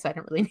it for me, so I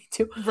didn't really need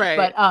to.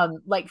 Right.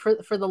 But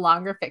for the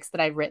longer fics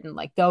that I've written,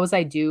 those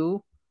I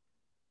do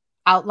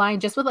outline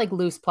just with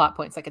loose plot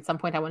points. At some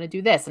point I want to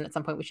do this, and at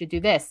some point we should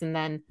do this, and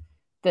then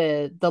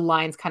the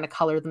lines kind of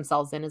color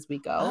themselves in as we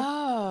go.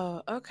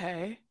 Oh,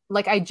 okay.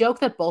 I joke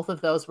that both of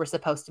those were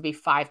supposed to be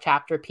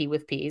 5-chapter P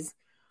with Ps,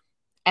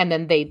 and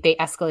then they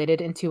escalated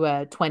into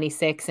a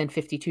 26 and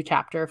 52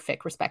 chapter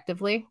fic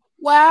respectively.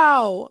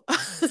 Wow.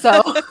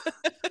 So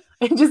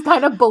it just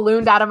kind of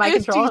ballooned out of my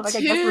control. I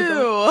guess we're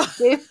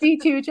doing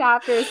 52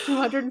 chapters,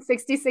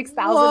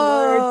 266,000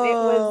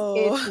 words.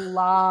 It's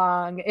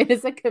long. It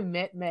is a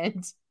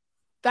commitment.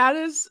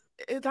 That's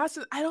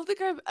I don't think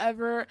I've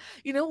ever,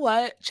 you know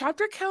what?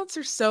 Chapter counts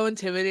are so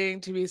intimidating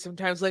to me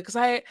sometimes. Because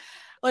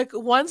like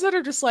ones that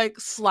are just like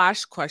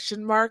slash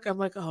question mark, I'm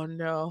like, oh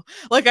no,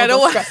 like I Well, don't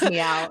those want stress me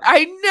out.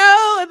 I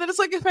know. And then it's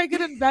like if I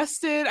get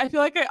invested, I feel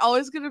like I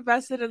always get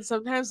invested, and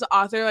sometimes the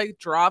author like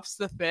drops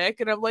the fic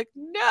and I'm like,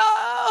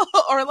 no,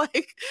 or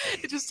like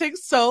it just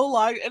takes so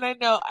long. And I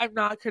know I'm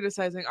not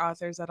criticizing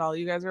authors at all.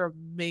 You guys are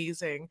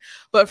amazing.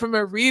 But from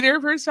a reader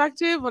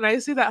perspective, when I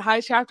see that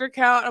high chapter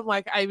count, I'm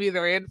like, I'm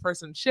either in for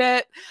some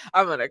shit,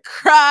 I'm gonna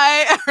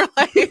cry,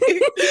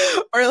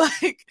 or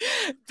like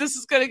this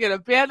is gonna get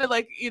abandoned.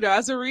 Like, you know,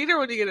 as a reader,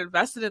 when you get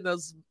invested in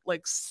those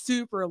like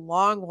super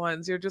long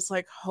ones, you're just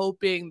like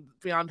hoping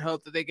beyond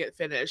hope that they get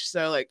finished.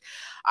 So like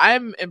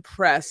I'm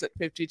impressed at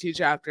 52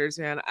 chapters,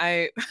 man.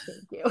 Thank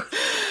you.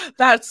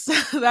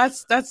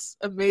 That's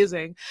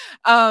amazing.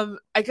 I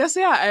guess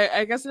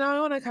I guess now I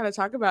want to kind of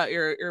talk about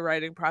your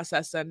writing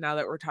process, and now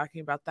that we're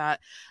talking about that.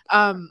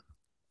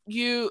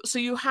 You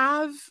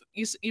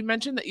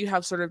mentioned that you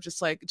have sort of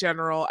just like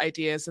general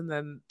ideas, and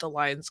then the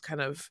lines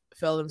kind of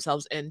fill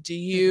themselves in. Do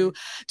you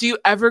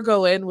ever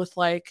go in with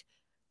like,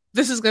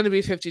 this is going to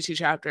be 52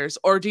 chapters,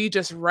 or do you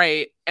just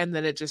write and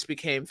then it just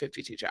became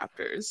 52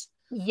 chapters?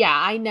 Yeah,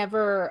 I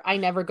never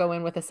go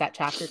in with a set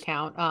chapter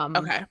count.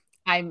 Okay.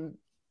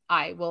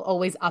 I will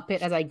always up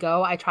it as I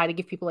go. I try to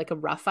give people like a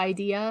rough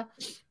idea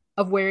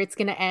of where it's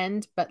going to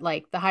end, but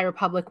like the High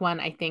Republic one,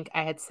 I think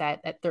I had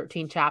set at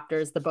 13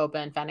 chapters. The Boba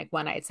and Fennec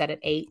one, I had set at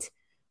 8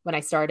 when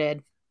I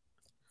started.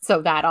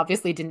 So that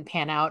obviously didn't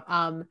pan out.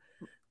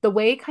 The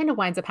way it kind of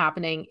winds up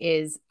happening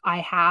is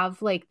I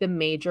have like the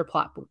major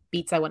plot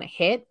beats I want to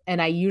hit,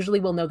 and I usually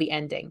will know the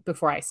ending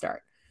before I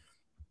start.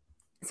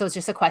 So it's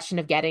just a question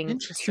of getting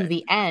to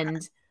the end.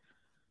 Okay.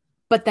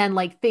 But then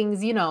like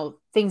things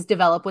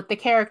develop with the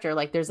character.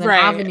 Like there's an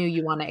avenue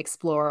you want to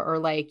explore, or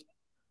like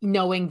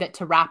knowing that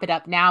to wrap it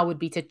up now would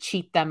be to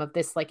cheat them of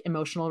this like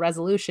emotional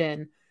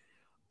resolution.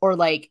 Or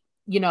like,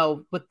 you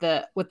know, with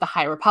the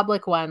High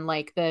Republic one,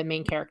 like the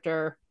main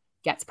character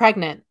gets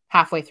pregnant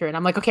halfway through, and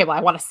I'm like, okay, well,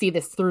 I want to see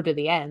this through to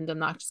the end. I'm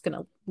not just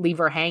gonna leave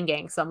her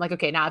hanging. So I'm like,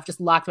 okay, now I've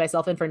just locked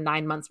myself in for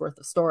 9 months worth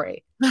of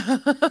story.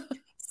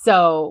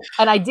 So,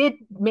 and I did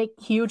make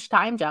huge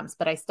time jumps,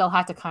 but I still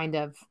had to kind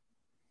of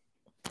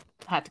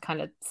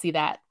see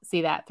that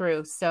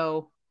through.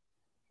 So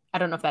I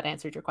don't know if that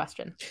answered your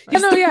question.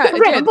 It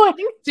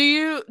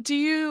did. Do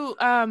you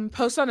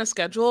post on a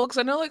schedule? Because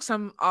I know like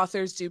some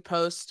authors do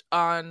post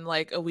on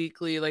like a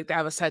weekly, like they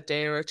have a set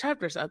day or a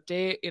chapters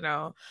update, you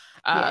know,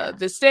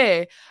 this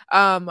day.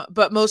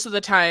 But most of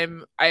the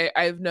time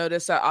I've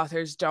noticed that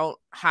authors don't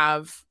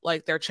have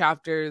like their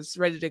chapters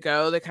ready to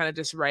go. They kind of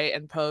just write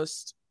and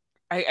post.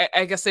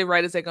 I guess they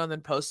write as they go and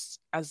then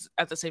post as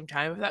at the same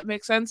time, if that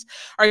makes sense.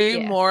 Are you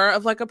more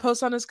of like a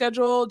post on a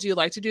schedule? Do you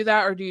like to do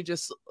that, or do you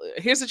just,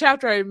 here's the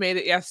chapter, I made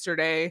it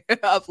yesterday,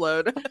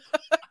 upload?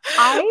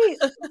 I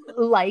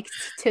liked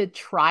to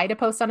try to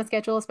post on a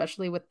schedule,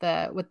 especially with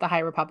the High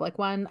Republic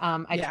one.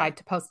 I tried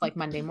to post like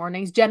Monday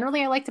mornings.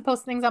 Generally, I like to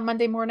post things on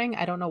Monday morning.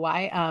 I don't know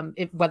why.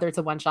 Whether it's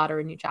a one shot or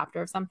a new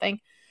chapter of something.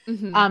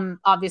 Mm-hmm.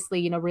 Obviously,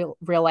 you know,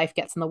 real life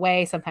gets in the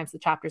way. Sometimes the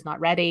chapter's not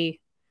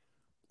ready.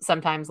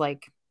 Sometimes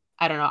like,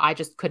 I don't know, I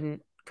just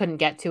couldn't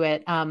get to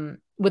it.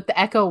 With the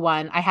Echo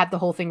one, I had the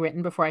whole thing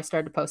written before I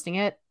started posting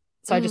it.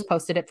 So I just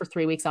posted it for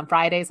 3 weeks on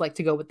Fridays, like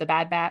to go with the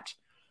Bad Batch.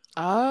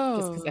 Oh,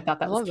 just because I thought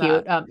that was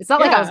cute. It's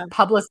not like I was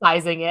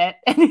publicizing it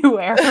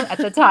anywhere at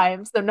the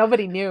time, so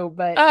nobody knew.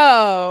 But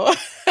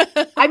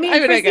I mean,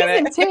 for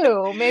season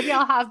 2, maybe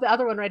I'll have the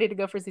other one ready to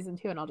go for season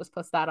 2, and I'll just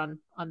post that on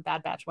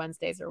Bad Batch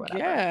Wednesdays or whatever.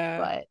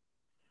 Yeah.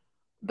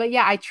 But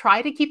yeah, I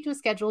try to keep to a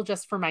schedule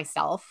just for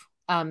myself.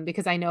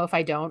 Because I know if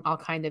I don't, I'll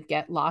kind of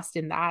get lost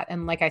in that.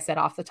 And like I said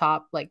off the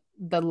top, like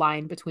the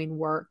line between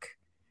work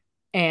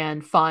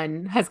and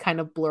fun has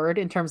kind of blurred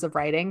in terms of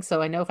writing.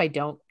 So I know if I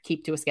don't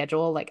keep to a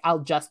schedule, like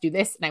I'll just do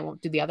this and I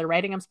won't do the other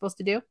writing I'm supposed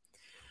to do.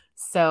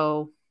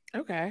 So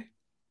okay.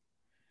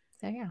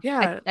 So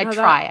yeah. I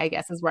try, I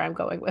guess, is where I'm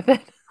going with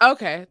it.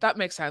 Okay, that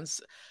makes sense.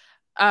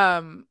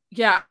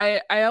 Yeah,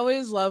 I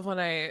always love when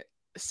I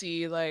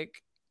see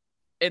like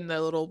in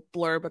the little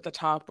blurb at the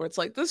top where it's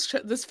like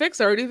this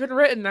fic's already been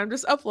written, I'm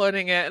just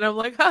uploading it, and I'm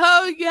like,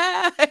 oh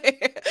yeah.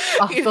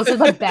 Those are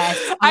the best.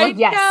 I'm like,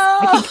 yes,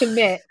 I can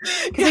commit.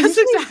 Yes,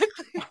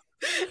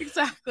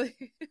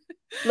 exactly.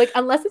 Like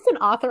unless it's an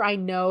author I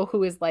know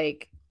who is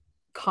like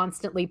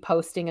constantly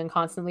posting and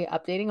constantly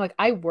updating, like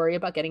I worry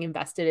about getting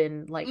invested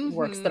in like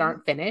works that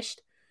aren't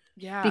finished.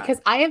 Yeah,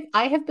 because I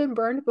have been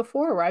burned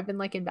before where I've been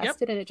like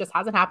invested and it just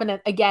hasn't happened.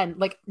 And again,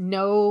 like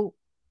no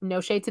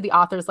shade to the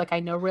authors. Like I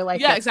know real life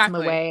gets in the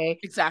way.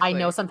 Exactly. I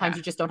know sometimes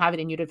you just don't have it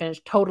in you to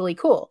finish. Totally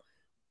cool.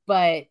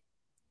 But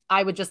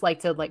I would just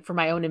like to, like, for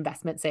my own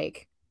investment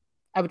sake,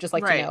 I would just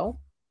like to know.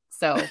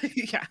 So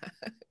yeah,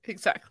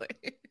 exactly.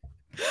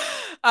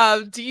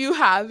 Do you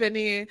have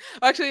any,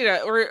 actually,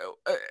 we're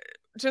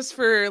just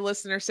for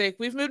listener sake,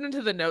 we've moved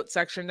into the notes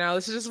section now.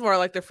 This is just more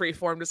like the free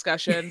form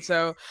discussion.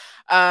 So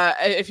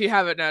if you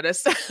haven't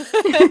noticed,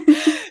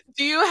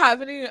 do you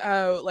have any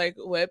like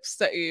whips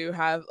that you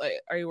have, like,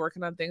 are you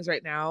working on things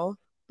right now?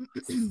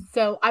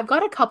 So I've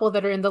got a couple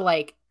that are in the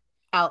like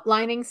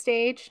outlining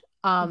stage.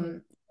 I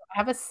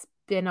have a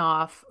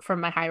spin-off from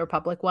my High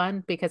Republic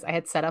one because I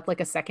had set up like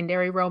a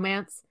secondary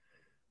romance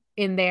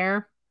in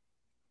there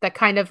that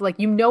kind of like,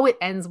 it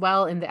ends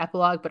well in the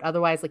epilogue, but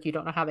otherwise like you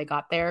don't know how they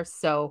got there.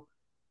 So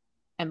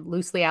I'm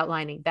loosely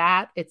outlining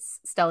that. It's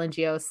Stellan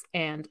Gios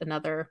and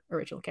another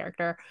original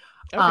character.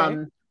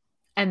 Okay.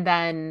 And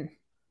then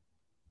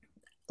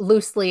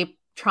loosely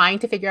trying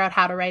to figure out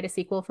how to write a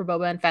sequel for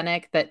Boba and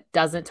Fennec that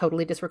doesn't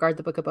totally disregard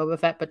the Book of Boba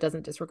Fett, but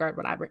doesn't disregard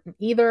what I've written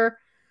either.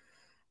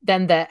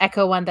 Then the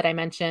Echo one that I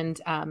mentioned,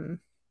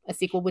 a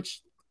sequel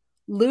which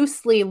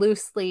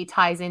loosely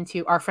ties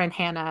into our friend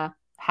Hannah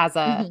has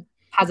a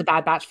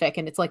Bad Batch fic,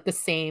 and it's like the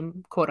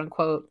same quote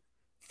unquote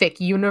fic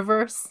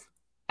universe,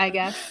 I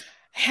guess.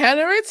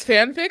 Hannah writes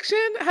fan fiction?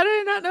 How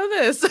did I not know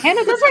this?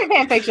 Hannah does write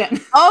fan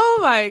fiction. Oh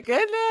my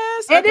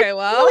goodness. And okay, it's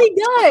well.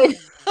 really good.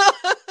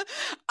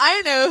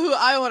 I know who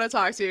I want to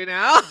talk to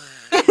now.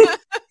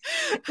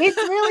 It's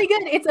really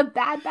good. It's a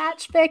Bad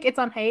Batch fic. It's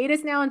on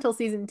hiatus now until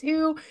season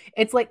 2.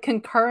 It's like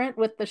concurrent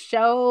with the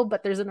show,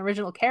 but there's an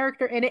original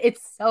character in it.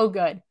 It's so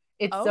good.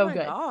 It's so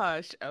good. Oh my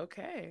gosh.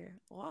 Okay.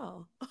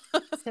 Wow.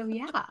 So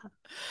yeah.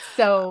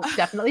 So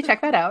definitely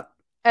check that out.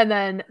 And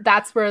then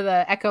that's where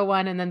the Echo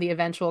one and then the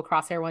eventual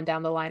Crosshair one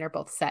down the line are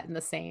both set in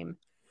the same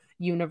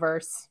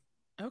universe.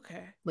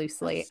 Okay.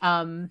 Loosely.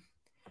 And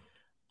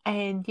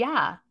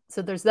yeah.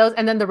 So there's those,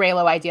 and then the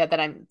Raylo idea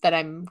that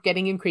I'm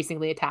getting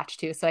increasingly attached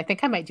to. So I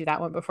think I might do that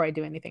one before I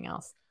do anything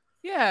else.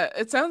 Yeah,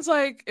 it sounds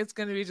like it's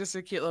going to be just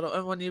a cute little.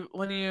 And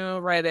when you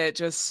write it,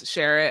 just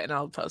share it, and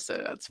I'll post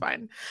it. That's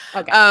fine.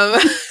 Okay.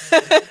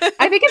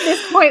 I think at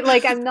this point,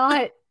 like I'm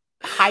not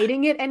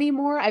hiding it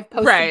anymore. I've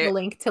posted the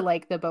link to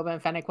like the Boba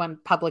and Fennec one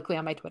publicly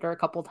on my Twitter a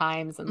couple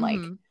times, and like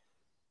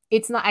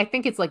it's not. I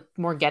think it's like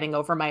more getting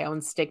over my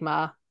own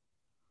stigma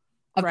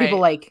of people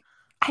like.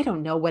 I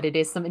don't know what it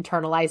is, some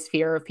internalized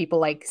fear of people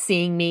like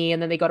seeing me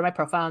and then they go to my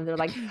profile and they're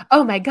like,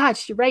 oh my God,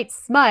 she writes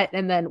smut.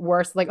 And then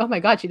worse, like, oh my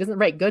God, she doesn't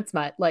write good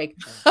smut. Like,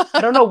 I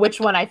don't know which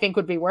one I think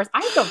would be worse.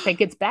 I don't think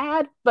it's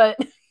bad, but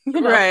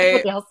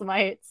everybody else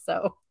might.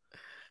 So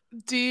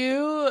do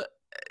you,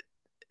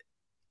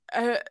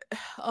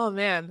 oh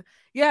man.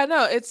 Yeah,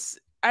 no,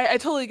 I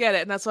totally get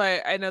it. And that's why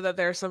I know that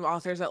there are some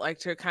authors that like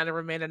to kind of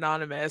remain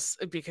anonymous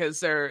because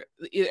they're,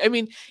 I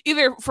mean,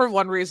 either for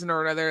one reason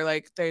or another,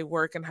 like they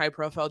work in high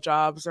profile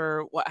jobs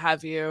or what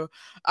have you.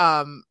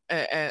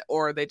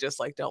 Or they just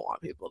like don't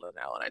want people to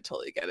know. And I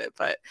totally get it.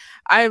 But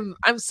I'm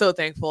so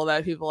thankful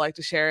that people like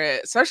to share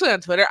it, especially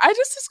on Twitter. I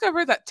just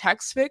discovered that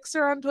text fics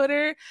are on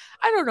Twitter.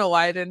 I don't know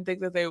why I didn't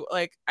think that they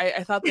like,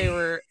 I thought they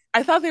were,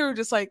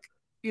 just like,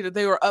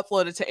 they were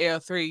uploaded to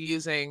AO3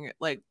 using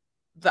like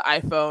the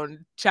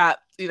iPhone chat,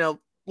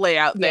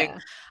 layout thing. Yeah.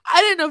 I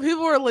didn't know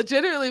people were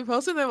legitimately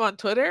posting them on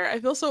Twitter.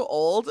 I feel so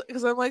old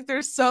because I'm like,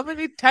 there's so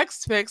many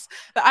text fics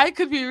that I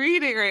could be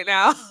reading right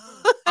now.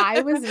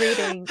 I was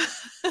reading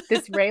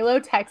this Raylo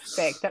text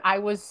fic that I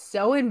was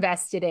so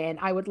invested in.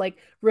 I would like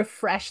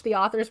refresh the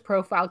author's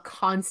profile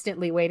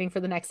constantly waiting for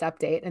the next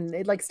update. And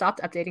it like stopped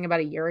updating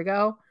about a year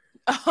ago,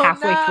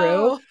 halfway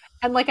through.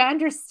 And like, I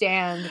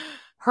understand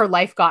her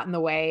life got in the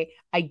way.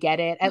 I get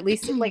it. At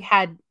least it like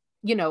had,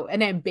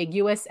 an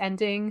ambiguous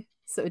ending.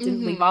 So it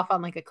didn't leave off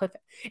on like a cliff.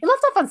 It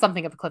left off on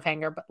something of a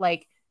cliffhanger, but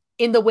like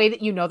in the way that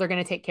they're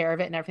going to take care of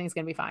it and everything's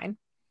going to be fine.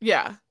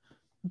 Yeah.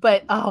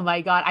 But oh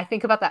my God, I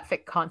think about that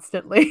fic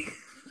constantly.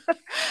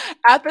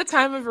 At the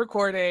time of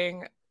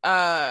recording,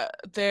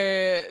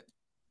 the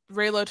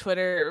Raylo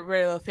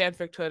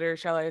fanfic Twitter,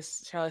 shall I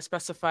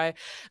specify,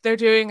 they're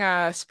doing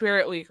a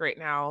Spirit Week right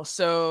now.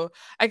 So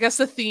I guess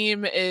the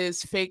theme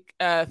is fake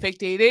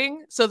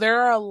dating. So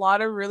there are a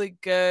lot of really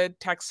good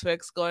text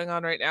fics going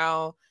on right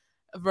now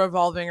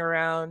revolving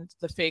around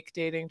the fake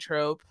dating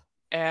trope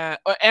and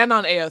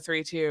on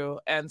AO3 too.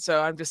 And so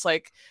I'm just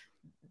like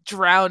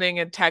drowning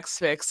in text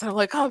fics. I'm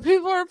like, oh,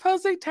 people are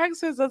posting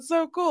text fics. That's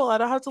so cool. I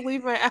don't have to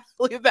leave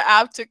the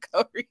app to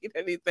go read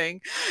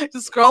anything.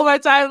 Just scroll my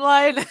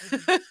timeline.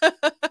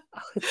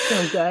 It's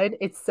so good.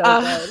 It's so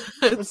good.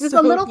 It's just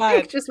so a little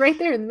fic just right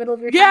there in the middle of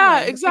your timeline.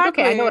 Yeah,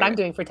 exactly. Like, okay, I know what I'm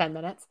doing for 10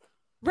 minutes.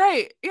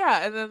 Right.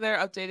 Yeah. And then they're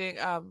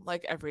updating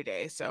like every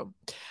day. So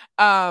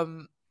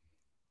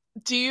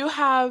do you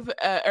have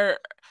or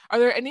are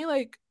there any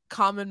like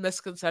common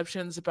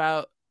misconceptions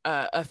about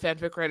a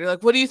fanfic writer?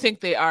 Like, what do you think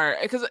they are?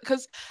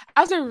 Because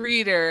as a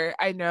reader,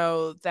 I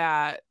know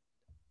that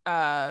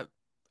I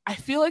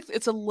feel like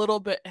it's a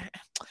little bit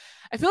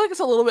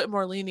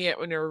more lenient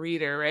when you're a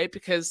reader, right?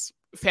 Because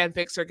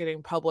fanfics are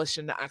getting published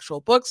into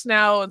actual books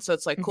now, and so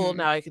it's like cool,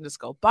 now I can just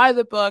go buy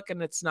the book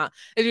and it's not,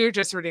 if you're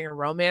just reading a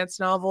romance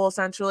novel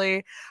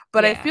essentially.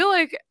 But I feel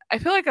like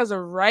as a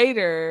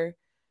writer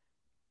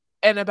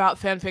and about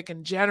fanfic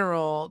in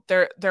general,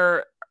 there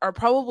are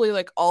probably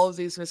like all of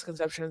these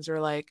misconceptions or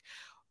like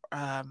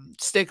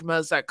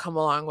stigmas that come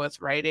along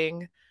with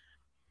writing.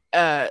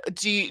 Are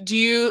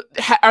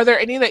there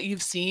any that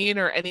you've seen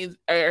or any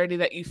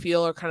that you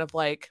feel are kind of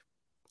like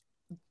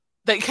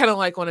that you kind of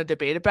like want to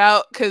debate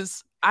about?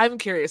 Because I'm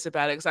curious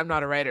about it because I'm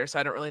not a writer, so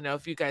I don't really know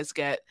if you guys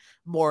get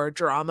more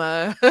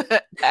drama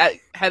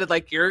headed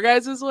like your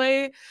guys'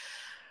 way.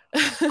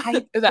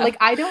 I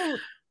don't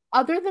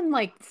other than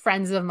like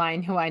friends of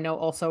mine who I know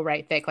also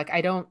write fic, like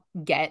I don't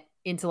get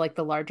into like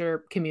the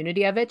larger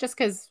community of it just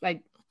because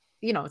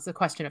it's a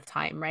question of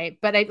time, right?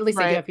 But at least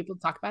I do Right. have people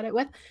to talk about it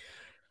with.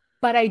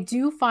 But I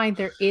do find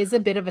there is a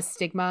bit of a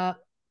stigma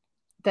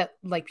that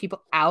like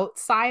people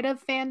outside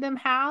of fandom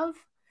have.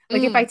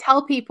 Like if I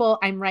tell people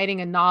I'm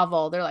writing a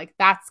novel, they're like,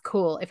 that's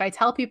cool. If I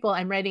tell people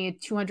I'm writing a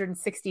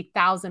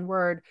 260,000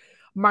 word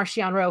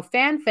Martian Rowe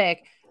fanfic,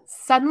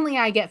 suddenly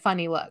I get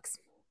funny looks.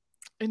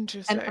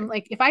 Interesting. And I'm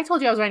like, if I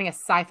told you I was writing a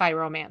sci-fi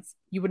romance,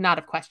 you would not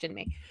have questioned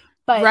me.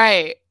 But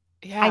right.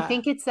 Yeah. I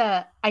think it's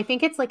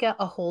like a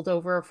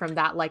holdover from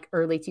that like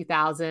early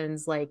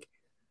 2000s, like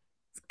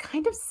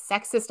kind of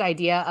sexist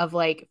idea of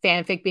like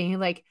fanfic being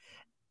like,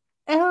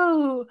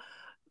 oh,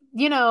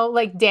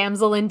 like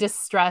damsel in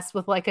distress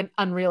with like an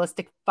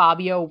unrealistic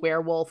Fabio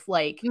werewolf,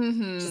 like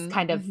just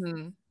kind of,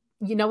 you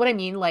know what I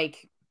mean?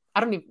 Like, I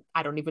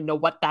don't even know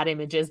what that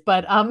image is,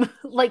 but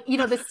like,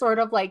 this sort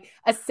of like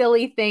a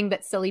silly thing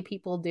that silly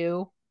people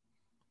do.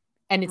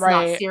 And it's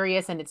not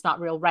serious and it's not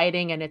real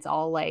writing and it's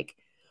all like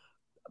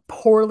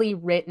poorly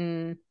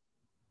written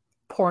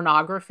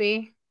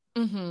pornography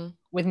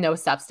with no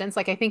substance.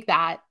 Like, I think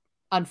that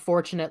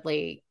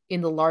unfortunately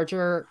in the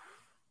larger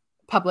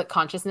public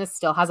consciousness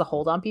still has a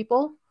hold on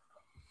people.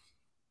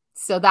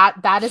 So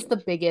that is the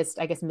biggest,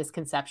 I guess,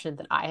 misconception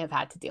that I have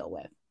had to deal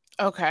with.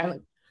 Okay.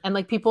 And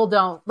like people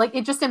don't like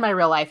it just in my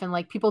real life. And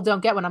like people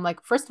don't get when I'm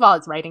like, first of all,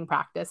 it's writing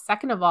practice.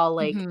 Second of all,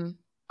 like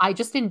I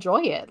just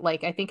enjoy it.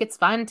 Like I think it's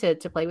fun to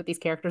play with these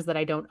characters that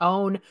I don't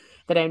own,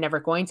 that I'm never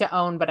going to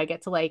own, but I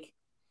get to like,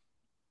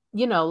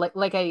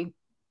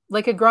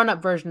 like a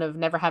grown-up version of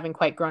never having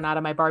quite grown out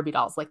of my Barbie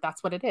dolls. Like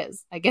that's what it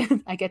is. I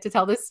get to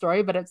tell this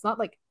story, but it's not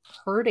like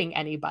hurting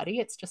anybody.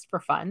 It's just for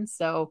fun.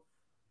 So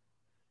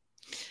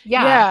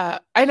yeah,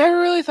 I never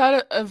really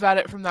thought about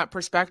it from that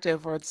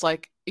perspective where it's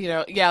like,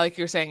 like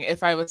you're saying,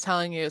 if I was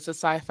telling you it's a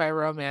sci-fi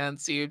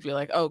romance, you'd be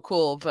like, oh,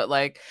 cool. But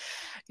like,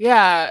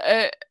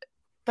 yeah,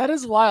 that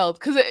is wild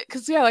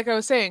because yeah, like I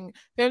was saying,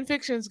 fan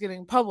fiction is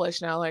getting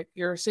published now. Like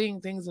you're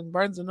seeing things in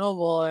Barnes and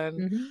Noble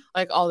and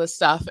like all this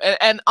stuff.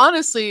 And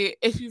honestly,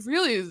 if you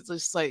really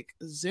just like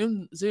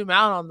zoom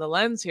out on the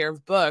lens here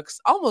of books,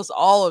 almost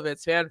all of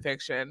it's fan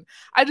fiction.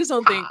 I just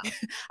don't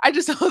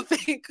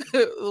think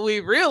we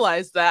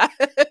realize that.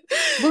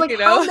 Well, like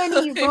how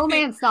many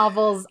romance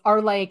novels are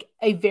like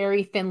a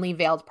very thinly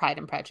veiled Pride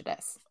and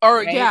Prejudice? Or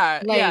right?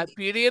 yeah,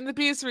 Beauty and the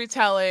Beast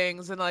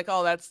retellings and like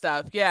all that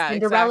stuff. Yeah,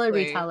 Cinderella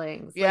exactly.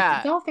 retellings. Yeah, like,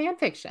 it's all fan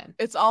fiction.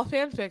 It's all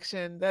fan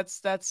fiction.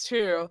 That's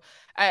true.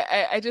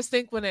 I just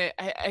think when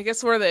I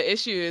guess where the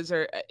issue is,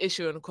 or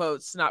issue in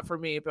quotes, not for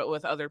me but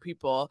with other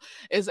people,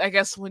 is I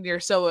guess when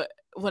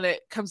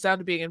it comes down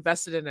to being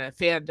invested in a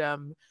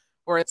fandom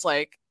where it's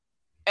like,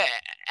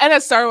 and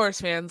as Star Wars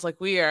fans like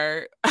we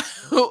are,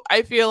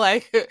 I feel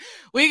like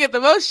we get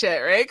the most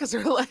shit, right? Because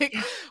we're like,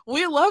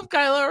 we love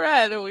Kylo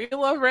Ren and we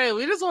love Rey.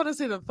 We just want to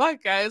see the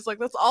fuck, guys. Like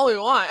that's all we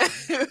want.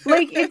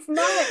 Like it's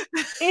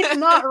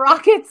not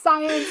rocket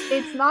science.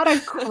 It's not a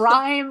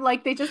crime.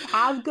 Like they just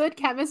have good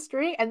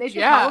chemistry and they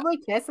should probably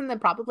kiss and then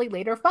probably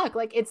later fuck.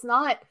 Like it's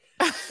not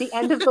the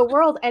end of the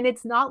world, and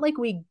it's not like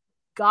we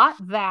got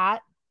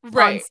that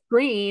on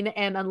screen,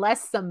 and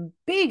unless some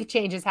big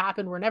changes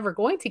happen, we're never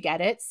going to get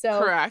it.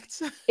 So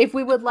correct. If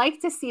we would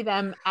like to see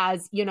them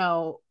as,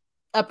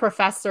 a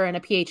professor and a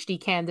PhD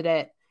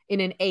candidate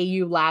in an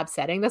AU lab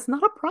setting, that's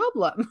not a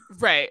problem.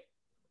 Right.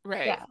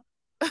 Yeah.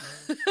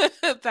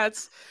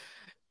 That's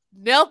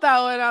nailed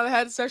that one on the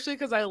head, especially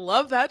because I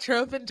love that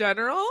trope in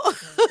general.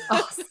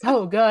 Oh,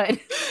 so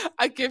good.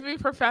 I give me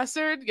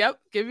professor. Yep,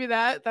 give me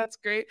that. That's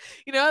great.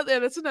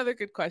 That's another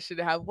good question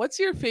to have. What's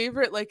your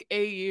favorite like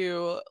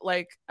AU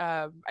like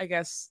I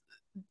guess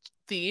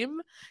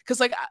theme? Because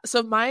like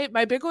so my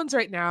big ones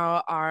right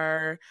now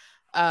are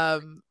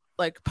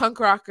like punk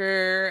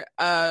rocker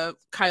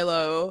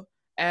Kylo,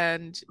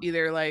 and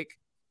either like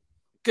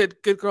good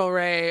girl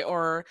Rey,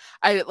 or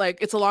I like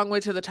It's a Long Way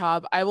to the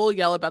Top. I will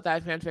yell about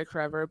that fanfic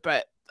forever,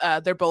 but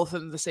they're both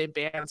in the same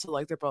band, so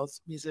like they're both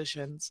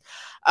musicians.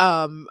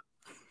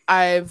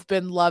 I've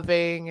been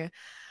loving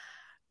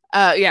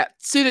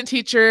student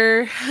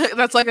teacher.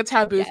 That's like a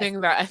taboo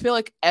thing that I feel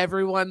like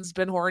everyone's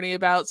been horny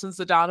about since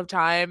the dawn of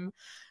time.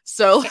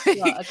 So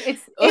like,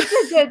 it's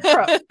a good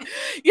trope.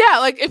 Yeah,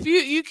 like if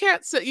you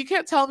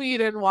can't tell me you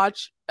didn't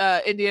watch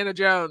Indiana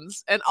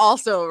Jones and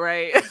also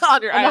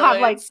on your island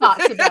have like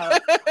thoughts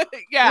about.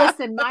 Yeah.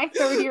 Listen, my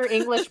third year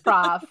English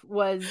prof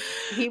was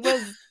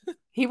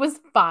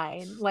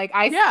fine. Like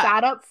I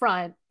sat up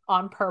front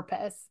on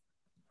purpose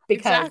because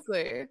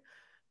exactly.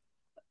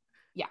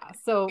 Yeah.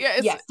 So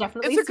yes,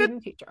 definitely it's a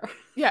student teacher.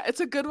 Yeah, it's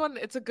a good one.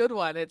 It's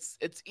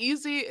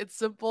easy. It's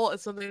simple.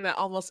 It's something that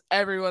almost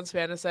everyone's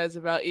fantasized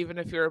about. Even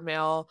if you're a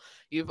male,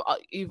 you've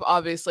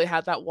obviously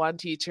had that one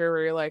teacher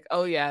where you're like,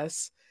 oh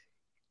yes,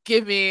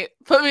 put me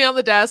on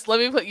the desk. Let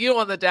me put you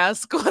on the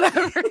desk.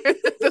 Whatever.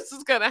 This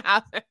is gonna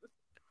happen.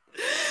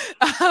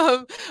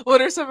 What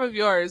are some of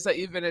yours that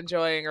you've been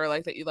enjoying or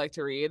like that you like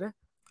to read?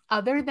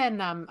 Other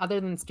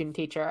than student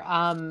teacher,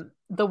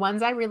 the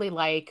ones I really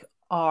like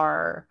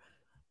are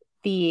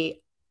the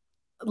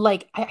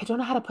like I don't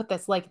know how to put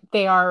this. Like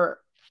they are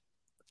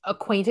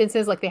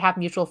acquaintances, like they have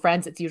mutual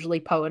friends. It's usually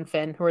Poe and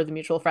Finn who are the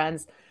mutual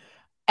friends,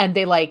 and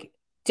they like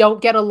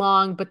don't get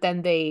along, but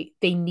then they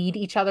need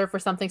each other for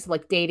something. So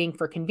like dating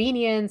for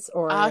convenience,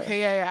 or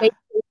Okay, yeah, they,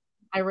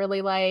 I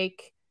really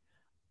like.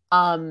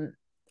 I'm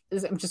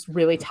just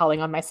really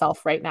telling on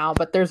myself right now,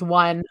 but there's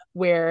one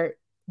where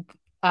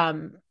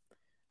um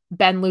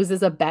Ben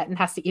loses a bet and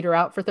has to eat her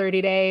out for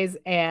 30 days,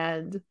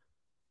 and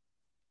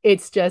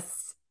it's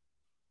just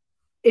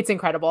it's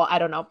incredible. I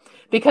don't know.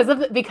 Because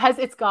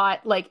it's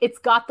got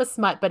the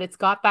smut, but it's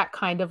got that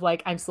kind of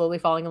like I'm slowly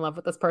falling in love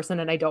with this person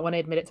and I don't want to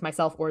admit it to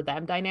myself or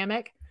them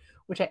dynamic,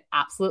 which I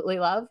absolutely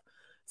love.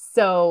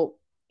 So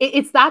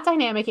it's that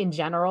dynamic in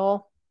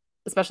general,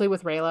 especially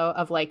with Raylo,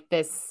 of like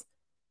this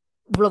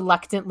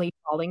reluctantly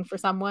falling for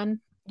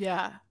someone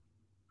yeah.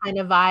 kind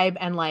of vibe,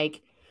 and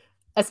like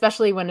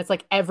especially when it's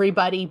like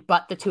everybody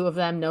but the two of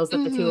them knows that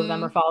the two of them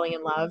Mm-hmm. are falling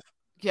in love.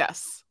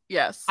 Yes.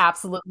 Yes.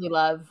 Absolutely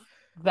love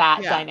that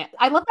Yeah. dynamic.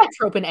 I love that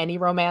trope in any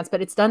romance,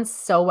 but it's done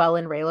so well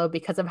in Raylo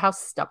because of how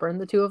stubborn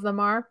the two of them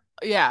are.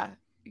 Yeah.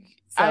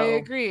 I So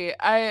agree.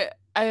 I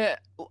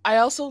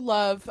also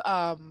love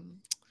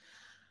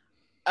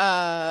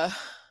uh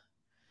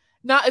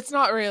not it's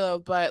not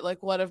Raylo, but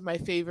like one of my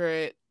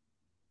favorite,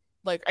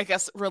 like I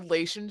guess,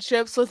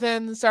 relationships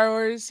within the Star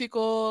Wars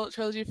sequel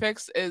trilogy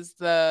fix is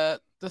the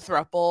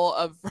throuple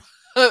of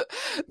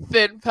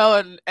Finn,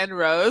 Poe, and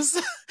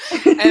Rose.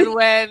 And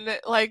when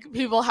like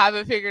people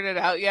haven't figured it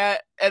out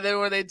yet, and then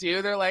when they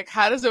do, they're like,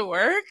 "How does it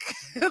work?"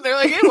 They're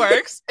like, "It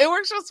works. It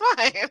works just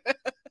fine."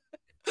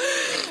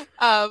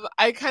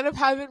 I kind of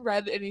haven't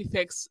read any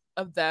fics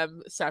of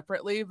them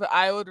separately, but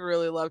I would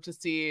really love to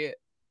see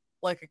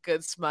like a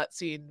good smut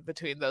scene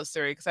between those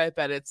three because I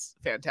bet it's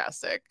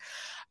fantastic.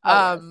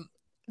 oh yes.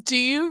 Do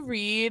you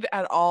read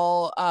at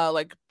all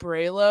like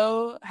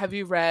Braylo? Have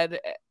you read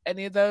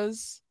any of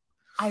those?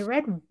 I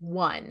read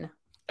one,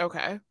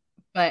 Okay.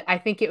 but I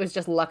think it was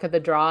just luck of the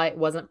draw. It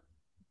wasn't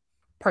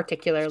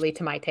particularly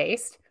to my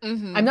taste. I'm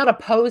Mm-hmm. not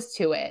opposed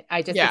to it.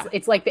 I just Yeah.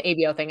 it's like the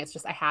ABO thing. It's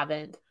just Yeah.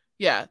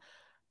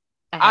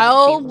 I haven't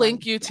I'll seen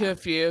link one. you to Yeah, a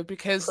few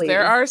because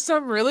there please. are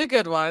some really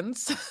good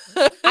ones.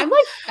 I'm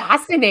like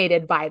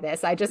fascinated by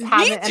this. I just Me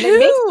haven't, and it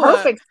makes too.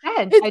 perfect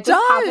sense. I It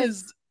just haven't.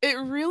 does. It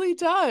really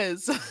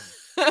does.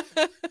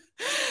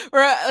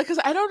 Because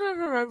I don't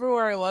even remember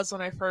where I was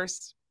when I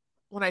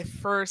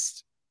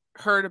first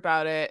heard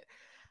about it,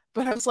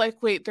 but I was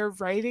like, wait, they're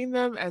writing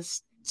them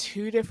as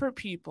two different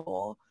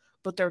people,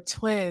 but they're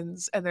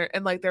twins, and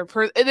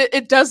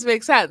it does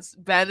make sense.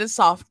 Ben is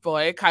soft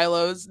boy,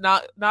 Kylo's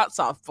not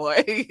soft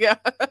boy, yeah,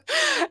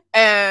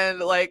 and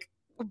like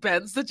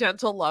Ben's the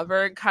gentle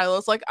lover, and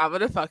Kylo's like, I'm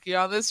gonna fuck you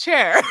on this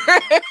chair.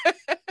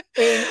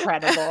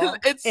 Incredible.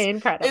 it's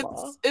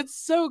Incredible. it's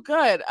so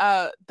good.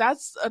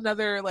 That's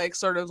another like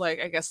sort of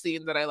like I guess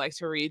theme that I like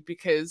to read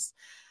because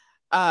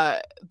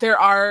there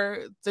are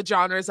the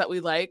genres that we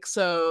like.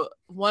 So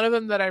one of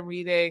them that I'm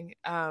reading,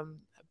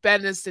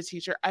 Ben is the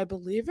teacher. I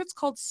believe it's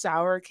called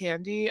Sour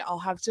Candy. I'll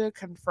have to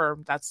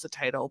confirm that's the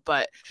title,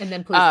 but And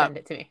then please send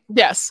it to me.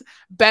 yes,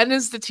 Ben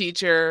is the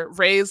teacher.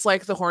 Ray's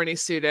like the horny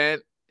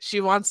student.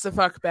 She wants to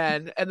fuck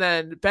Ben, and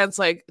then Ben's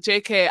like,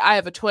 "JK, I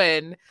have a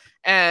twin,"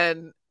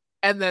 and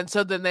then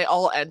they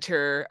all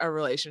enter a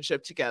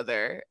relationship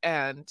together,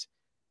 and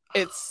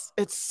it's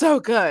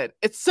so good.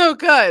 It's so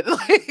good.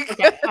 Like,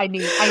 Okay, I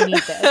need this. I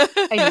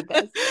need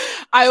this.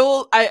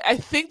 I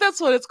think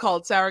that's what it's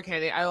called, Sour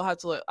Candy. I will have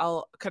to look.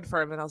 I'll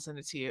confirm and I'll send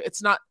it to you.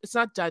 It's not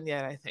done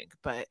yet, I think,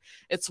 but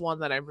it's one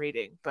that I'm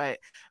reading. But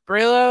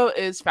Brillo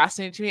is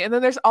fascinating to me. And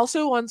then there's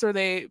also ones where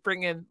they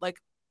bring in like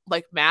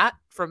Matt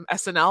from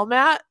SNL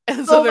Matt.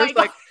 And so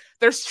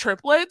there's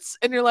triplets,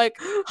 and you're like,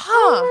 huh,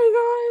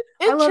 oh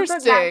my god. interesting. I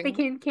love that Matt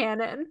became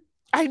canon.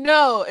 I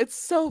know, it's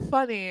so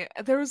funny.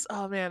 There was,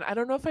 oh man, I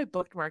don't know if I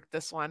bookmarked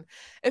this one.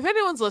 If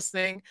anyone's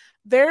listening,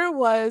 there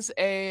was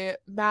a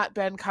Matt,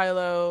 Ben,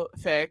 Kylo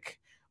fic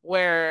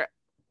where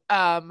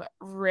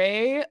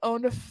Ray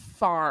owned a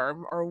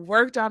farm or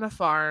worked on a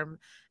farm,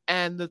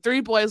 and the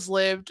three boys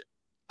lived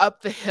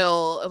up the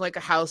hill in like a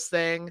house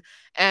thing.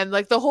 And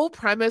like the whole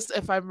premise,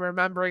 if I'm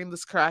remembering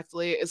this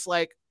correctly, is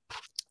like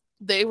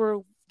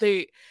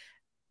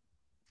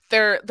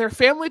their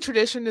family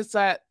tradition is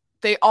that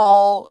they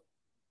all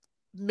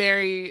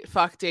marry,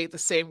 fuck, date the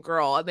same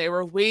girl, and they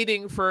were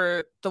waiting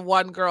for the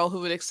one girl who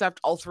would accept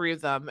all three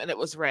of them, and it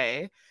was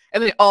Ray.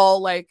 And they all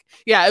like,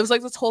 yeah, it was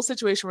like this whole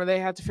situation where they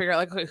had to figure out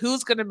like, okay,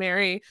 who's gonna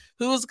marry,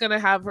 who's gonna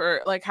have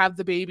her like have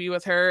the baby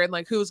with her, and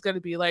like who's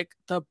gonna be like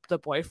the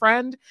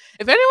boyfriend.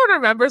 If anyone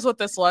remembers what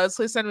this was,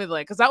 please send me the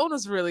link because that one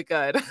was really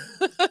good.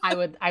 I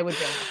would very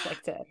much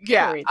like to.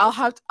 Yeah, read I'll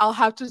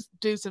have to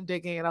do some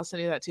digging and I'll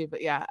send you that too.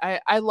 But yeah,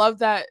 I love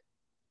that.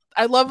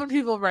 I love when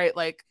people write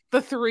like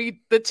the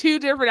two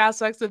different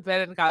aspects of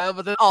Ben and Kyle,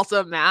 but then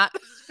also Matt.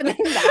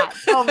 Matt.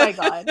 Oh my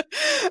god.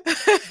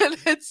 And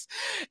it's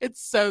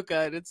so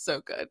good. It's so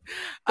good.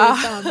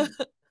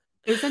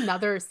 There's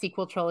another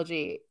sequel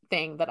trilogy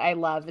thing that I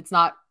love. It's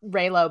not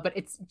Raylo, but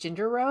it's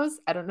Ginger Rose.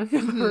 I don't know if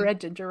you've ever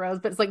read Ginger Rose,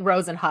 but it's like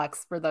Rose and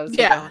Hux for those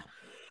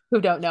who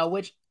don't know,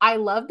 which I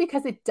love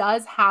because it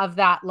does have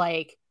that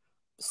like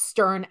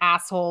stern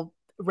asshole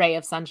ray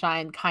of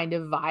sunshine kind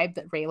of vibe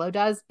that Raylo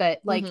does.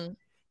 But like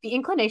the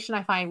inclination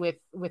I find with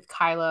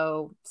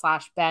Kylo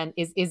 / Ben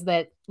is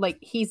that like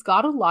he's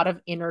got a lot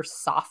of inner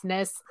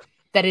softness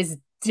that is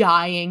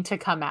dying to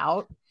come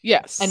out.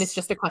 Yes. And it's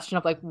just a question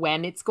of like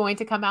when it's going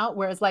to come out.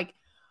 Whereas like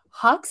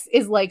Hux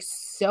is like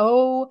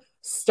so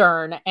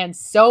stern and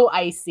so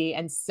icy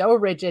and so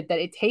rigid that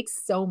it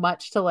takes so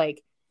much to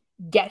like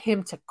get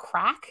him to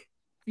crack.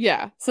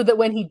 Yeah. So that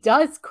when he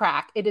does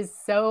crack, it is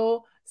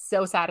so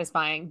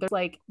satisfying.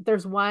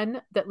 There's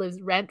one that lives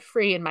rent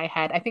free in my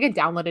head. I think I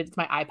downloaded it to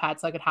my iPad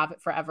so I could have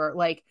it forever.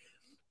 Like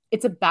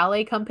it's a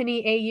ballet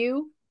company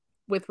AU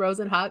with Rose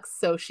and Hux.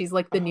 So she's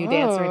like the new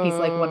dancer and he's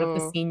like one of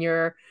the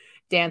senior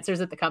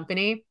dancers at the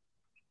company.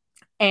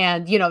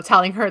 And, you know,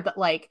 telling her that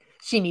like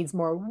she needs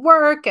more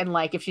work and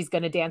like if she's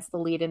going to dance the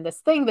lead in this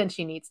thing, then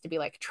she needs to be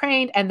like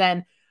trained. And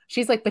then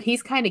she's like, but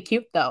he's kind of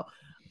cute though.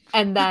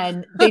 And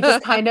then they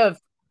just kind of,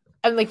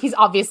 and like he's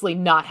obviously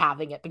not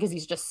having it because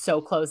he's just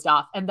so closed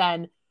off. And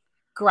then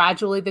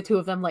gradually the two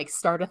of them like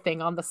start a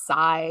thing on the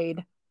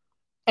side.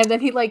 And then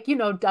he like, you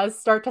know, does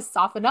start to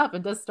soften up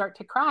and does start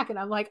to crack. And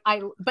I'm like,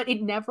 but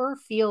it never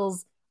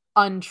feels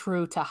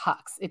untrue to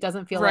Hux. It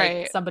doesn't feel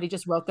like somebody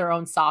just wrote their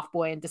own soft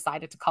boy and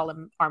decided to call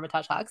him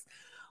Armitage Hux.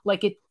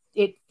 Like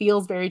it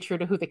feels very true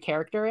to who the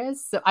character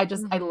is. So I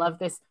love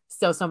this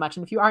so much.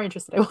 And if you are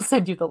interested, I will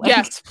send you the link.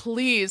 Yes,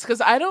 please.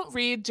 Because I don't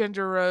read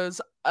Ginger Rose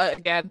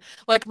again,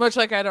 like much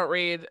like I don't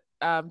read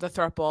the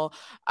throuple.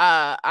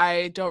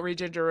 I don't read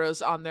Ginger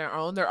Rose on their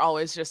own. They're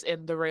always just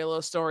in the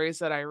Raylo stories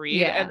that I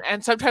read.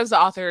 And sometimes the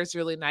author is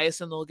really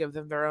nice and they'll give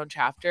them their own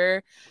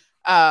chapter.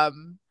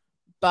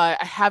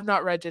 But I have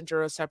not read Ginger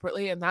Rose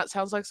separately, and that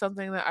sounds like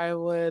something that I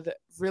would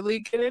really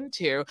get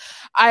into.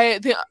 I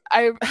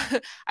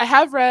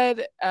have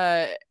read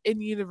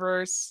in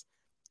universe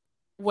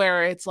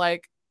where it's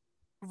like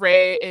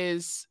Ray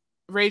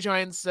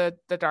joins the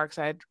dark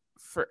side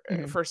for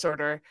First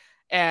Order,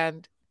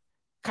 and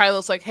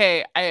Kylo's like,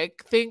 "Hey, I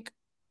think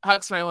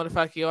Hux might want to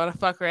fuck you. Want to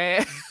fuck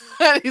Ray?"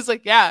 And he's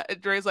like, "Yeah."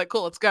 And Ray's like,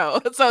 "Cool, let's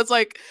go." So it's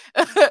like,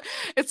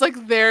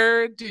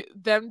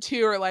 them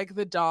two are like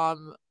the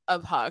dom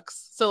of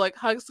Hux. So like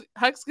Hux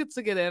gets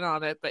to get in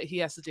on it, but he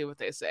has to do what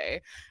they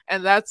say.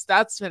 And that's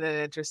been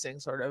an interesting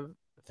sort of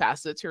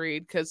facet to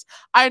read because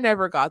I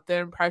never got the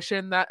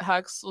impression that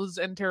Hux was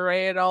into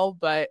Ray at all,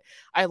 but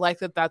I like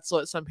that that's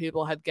what some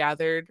people had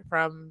gathered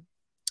from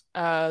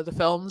the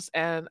films,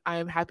 and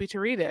I'm happy to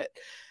read it.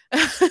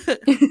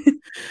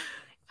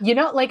 You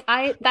know, like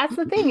that's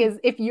the thing is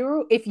if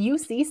you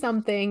see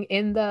something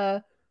in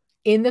the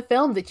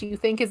film that you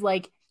think is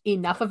like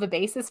enough of a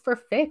basis for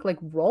fic, like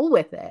roll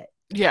with it.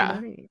 Yeah. You know what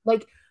I mean?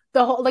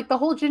 Like the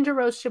whole Ginger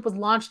Rose ship was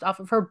launched off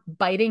of her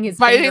biting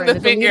the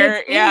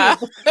finger. Yeah.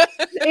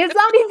 It's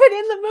not even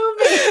in the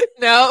movie.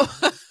 No.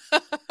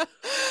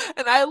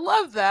 And I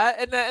love that.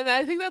 And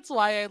I think that's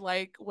why I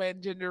like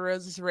when Ginger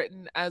Rose is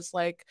written as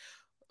like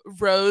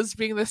Rose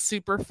being the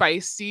super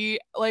feisty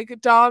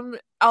like dom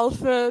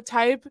alpha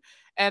type,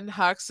 and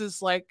Hux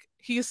is like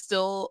he's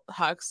still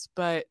Hux,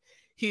 but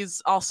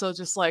he's also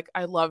just like,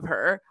 I love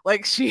her.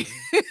 Like she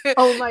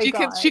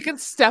can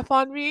step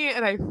on me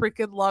and I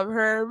freaking love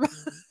her.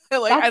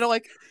 Like I don't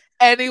like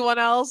anyone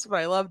else, but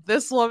I love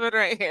this woman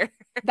right here.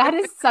 That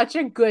is such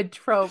a good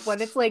trope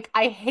when it's like,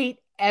 I hate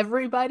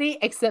everybody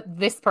except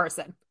this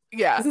person.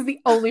 Yeah. This is the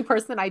only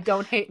person I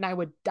don't hate and I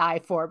would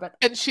die for.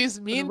 And she's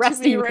mean to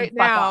me right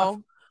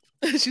now.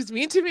 She's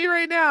mean to me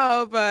right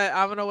now, but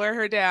I'm gonna wear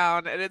her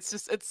down. And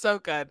it's so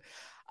good.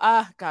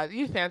 God,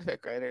 you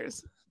fanfic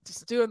writers.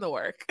 Just doing the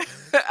work.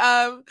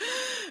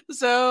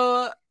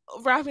 So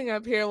wrapping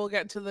up here, we'll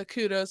get into the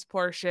kudos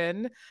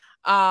portion,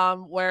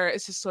 where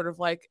it's just sort of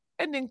like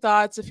ending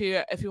thoughts. If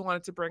you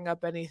wanted to bring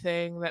up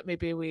anything that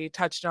maybe we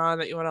touched on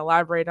that you want to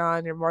elaborate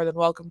on, you're more than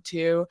welcome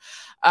to.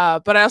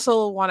 But I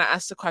also want to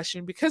ask the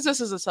question, because this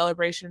is a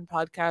celebration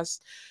podcast,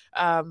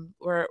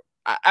 where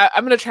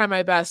I'm going to try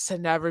my best to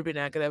never be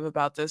negative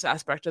about this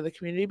aspect of the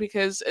community,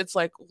 because it's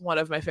like one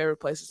of my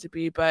favorite places to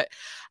be. But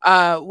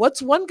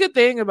what's one good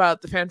thing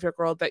about the fanfic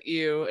world that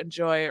you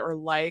enjoy or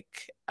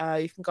like?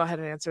 You can go ahead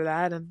and answer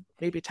that and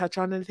maybe touch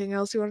on anything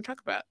else you want to talk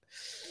about.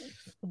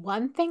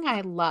 One thing I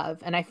love,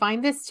 and I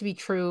find this to be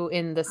true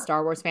in the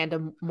Star Wars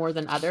fandom more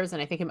than others,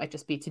 and I think it might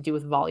just be to do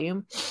with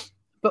volume,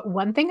 but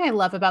one thing I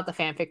love about the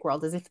fanfic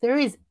world is if there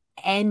is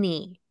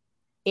any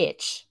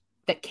itch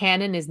that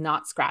canon is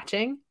not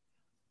scratching,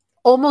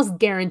 almost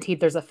guaranteed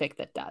there's a fic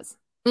that does.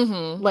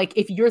 Mm-hmm. Like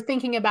if you're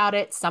thinking about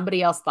it,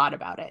 somebody else thought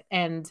about it.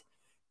 And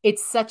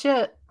it's such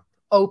a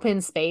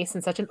open space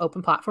and such an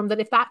open platform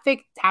that if that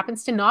fic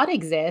happens to not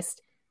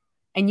exist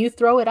and you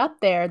throw it up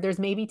there, there's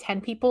maybe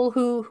 10 people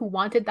who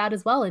wanted that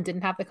as well and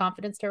didn't have the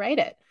confidence to write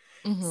it.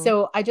 Mm-hmm.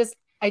 So I just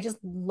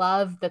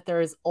love that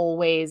there's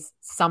always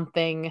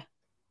something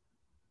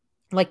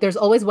like there's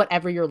always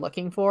whatever you're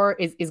looking for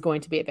is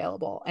going to be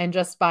available. And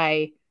just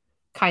by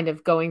kind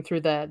of going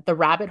through the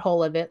rabbit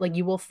hole of it, like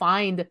you will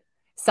find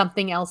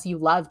something else you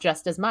love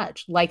just as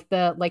much. Like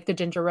the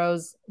Ginger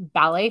Rose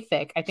ballet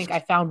fic, I think I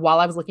found while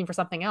I was looking for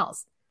something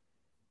else.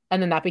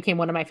 And then that became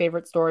one of my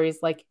favorite stories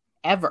like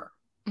ever.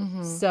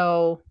 Mm-hmm.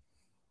 So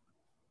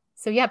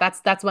yeah,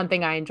 that's one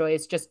thing I enjoy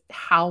is just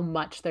how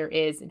much there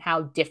is and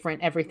how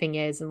different everything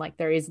is. And like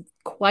there is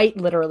quite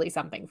literally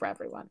something for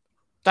everyone.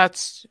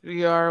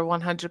 You're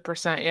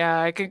 100%.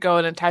 Yeah, I could go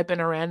in and type in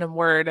a random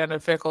word and a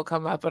fic will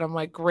come up, and I'm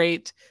like,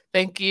 great,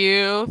 thank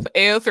you,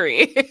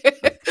 AO3.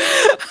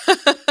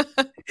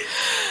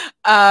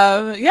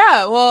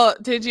 Yeah. Well,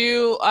 did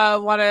you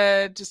want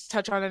to just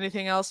touch on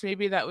anything else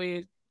maybe that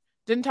we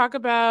didn't talk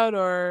about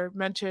or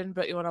mention,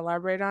 but you want to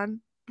elaborate on?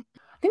 I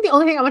think the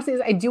only thing I want to say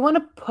is I do want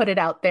to put it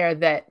out there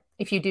that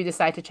if you do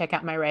decide to check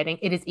out my writing,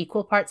 it is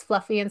equal parts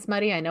fluffy and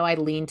smutty. I know I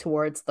lean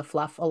towards the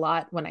fluff a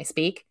lot when I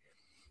speak.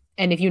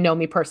 And if you know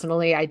me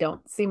personally, I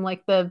don't seem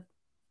like the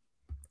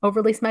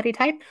overly smutty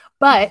type,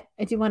 but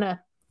I do want to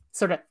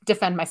sort of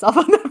defend myself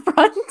on that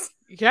front.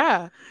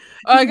 Yeah.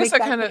 I guess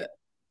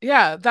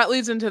that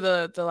leads into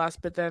the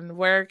last bit then.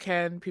 Where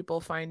can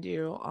people find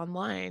you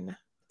online?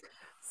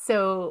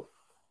 So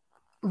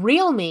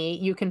Real Me,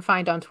 you can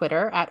find on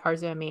Twitter at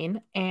Arzu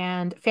Amin,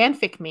 and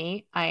Fanfic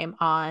Me, I am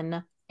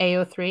on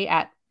AO3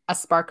 at A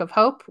Spark of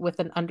Hope with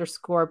an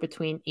underscore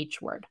between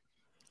each word.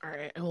 All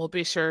right, and we'll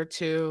be sure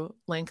to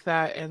link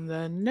that in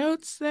the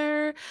notes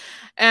there.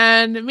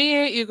 And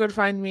me, you could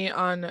find me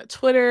on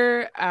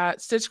Twitter at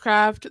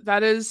Stitchcraft.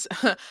 That's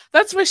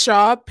my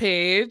shop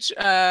page.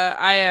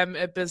 I am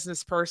a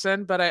business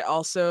person, but I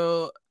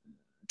also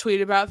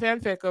tweet about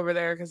fanfic over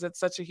there because it's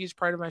such a huge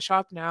part of my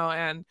shop now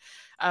and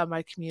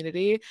my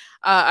community.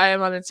 I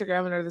am on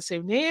Instagram under the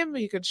same name.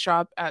 You can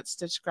shop at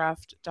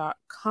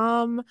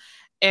stitchcraft.com.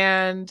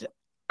 And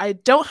I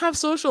don't have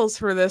socials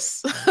for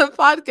this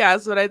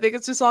podcast, but I think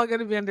it's just all going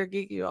to be under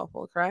Geeky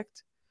Waffle,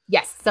 correct?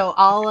 Yes. So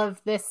all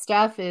of this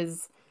stuff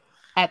is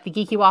at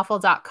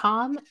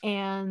thegeekywaffle.com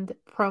and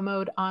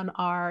promoted on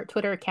our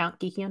Twitter account,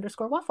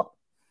 geeky_waffle.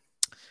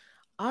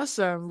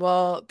 Awesome.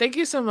 Well, thank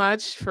you so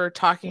much for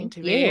talking to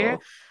me.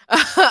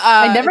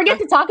 I never get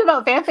to talk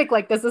about fanfic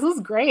like this. This is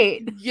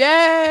great.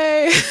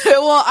 Yay.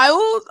 Well,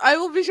 I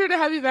will be sure to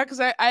have you back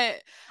because I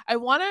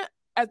want to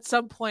at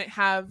some point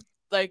have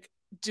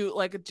do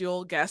like a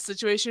dual guest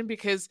situation,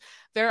 because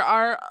there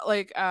are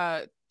like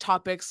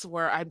topics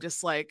where I'm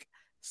just like,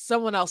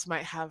 someone else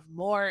might have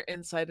more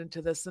insight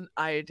into this than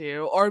I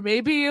do. Or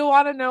maybe you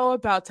want to know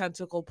about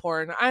tentacle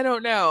porn. I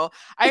don't know.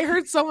 I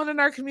heard someone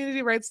in our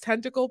community writes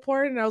tentacle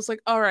porn, and I was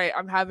like, all right,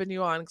 I'm having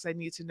you on because I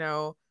need to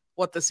know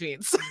what this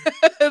means.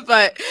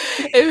 But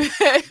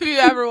if you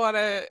ever want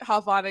to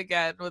hop on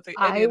again with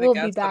any of the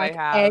guests that I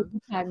have,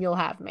 anytime you'll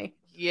have me.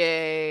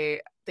 Yay.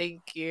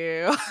 Thank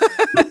you.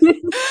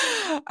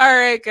 All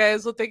right,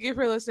 guys. Well, thank you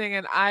for listening,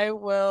 and I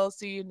will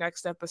see you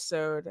next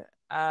episode.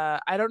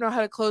 I don't know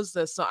how to close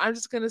this, so I'm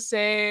just going to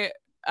say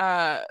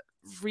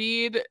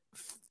read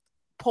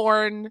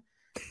porn,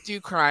 do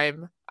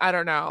crime. I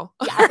don't know.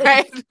 All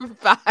right.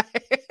 Bye.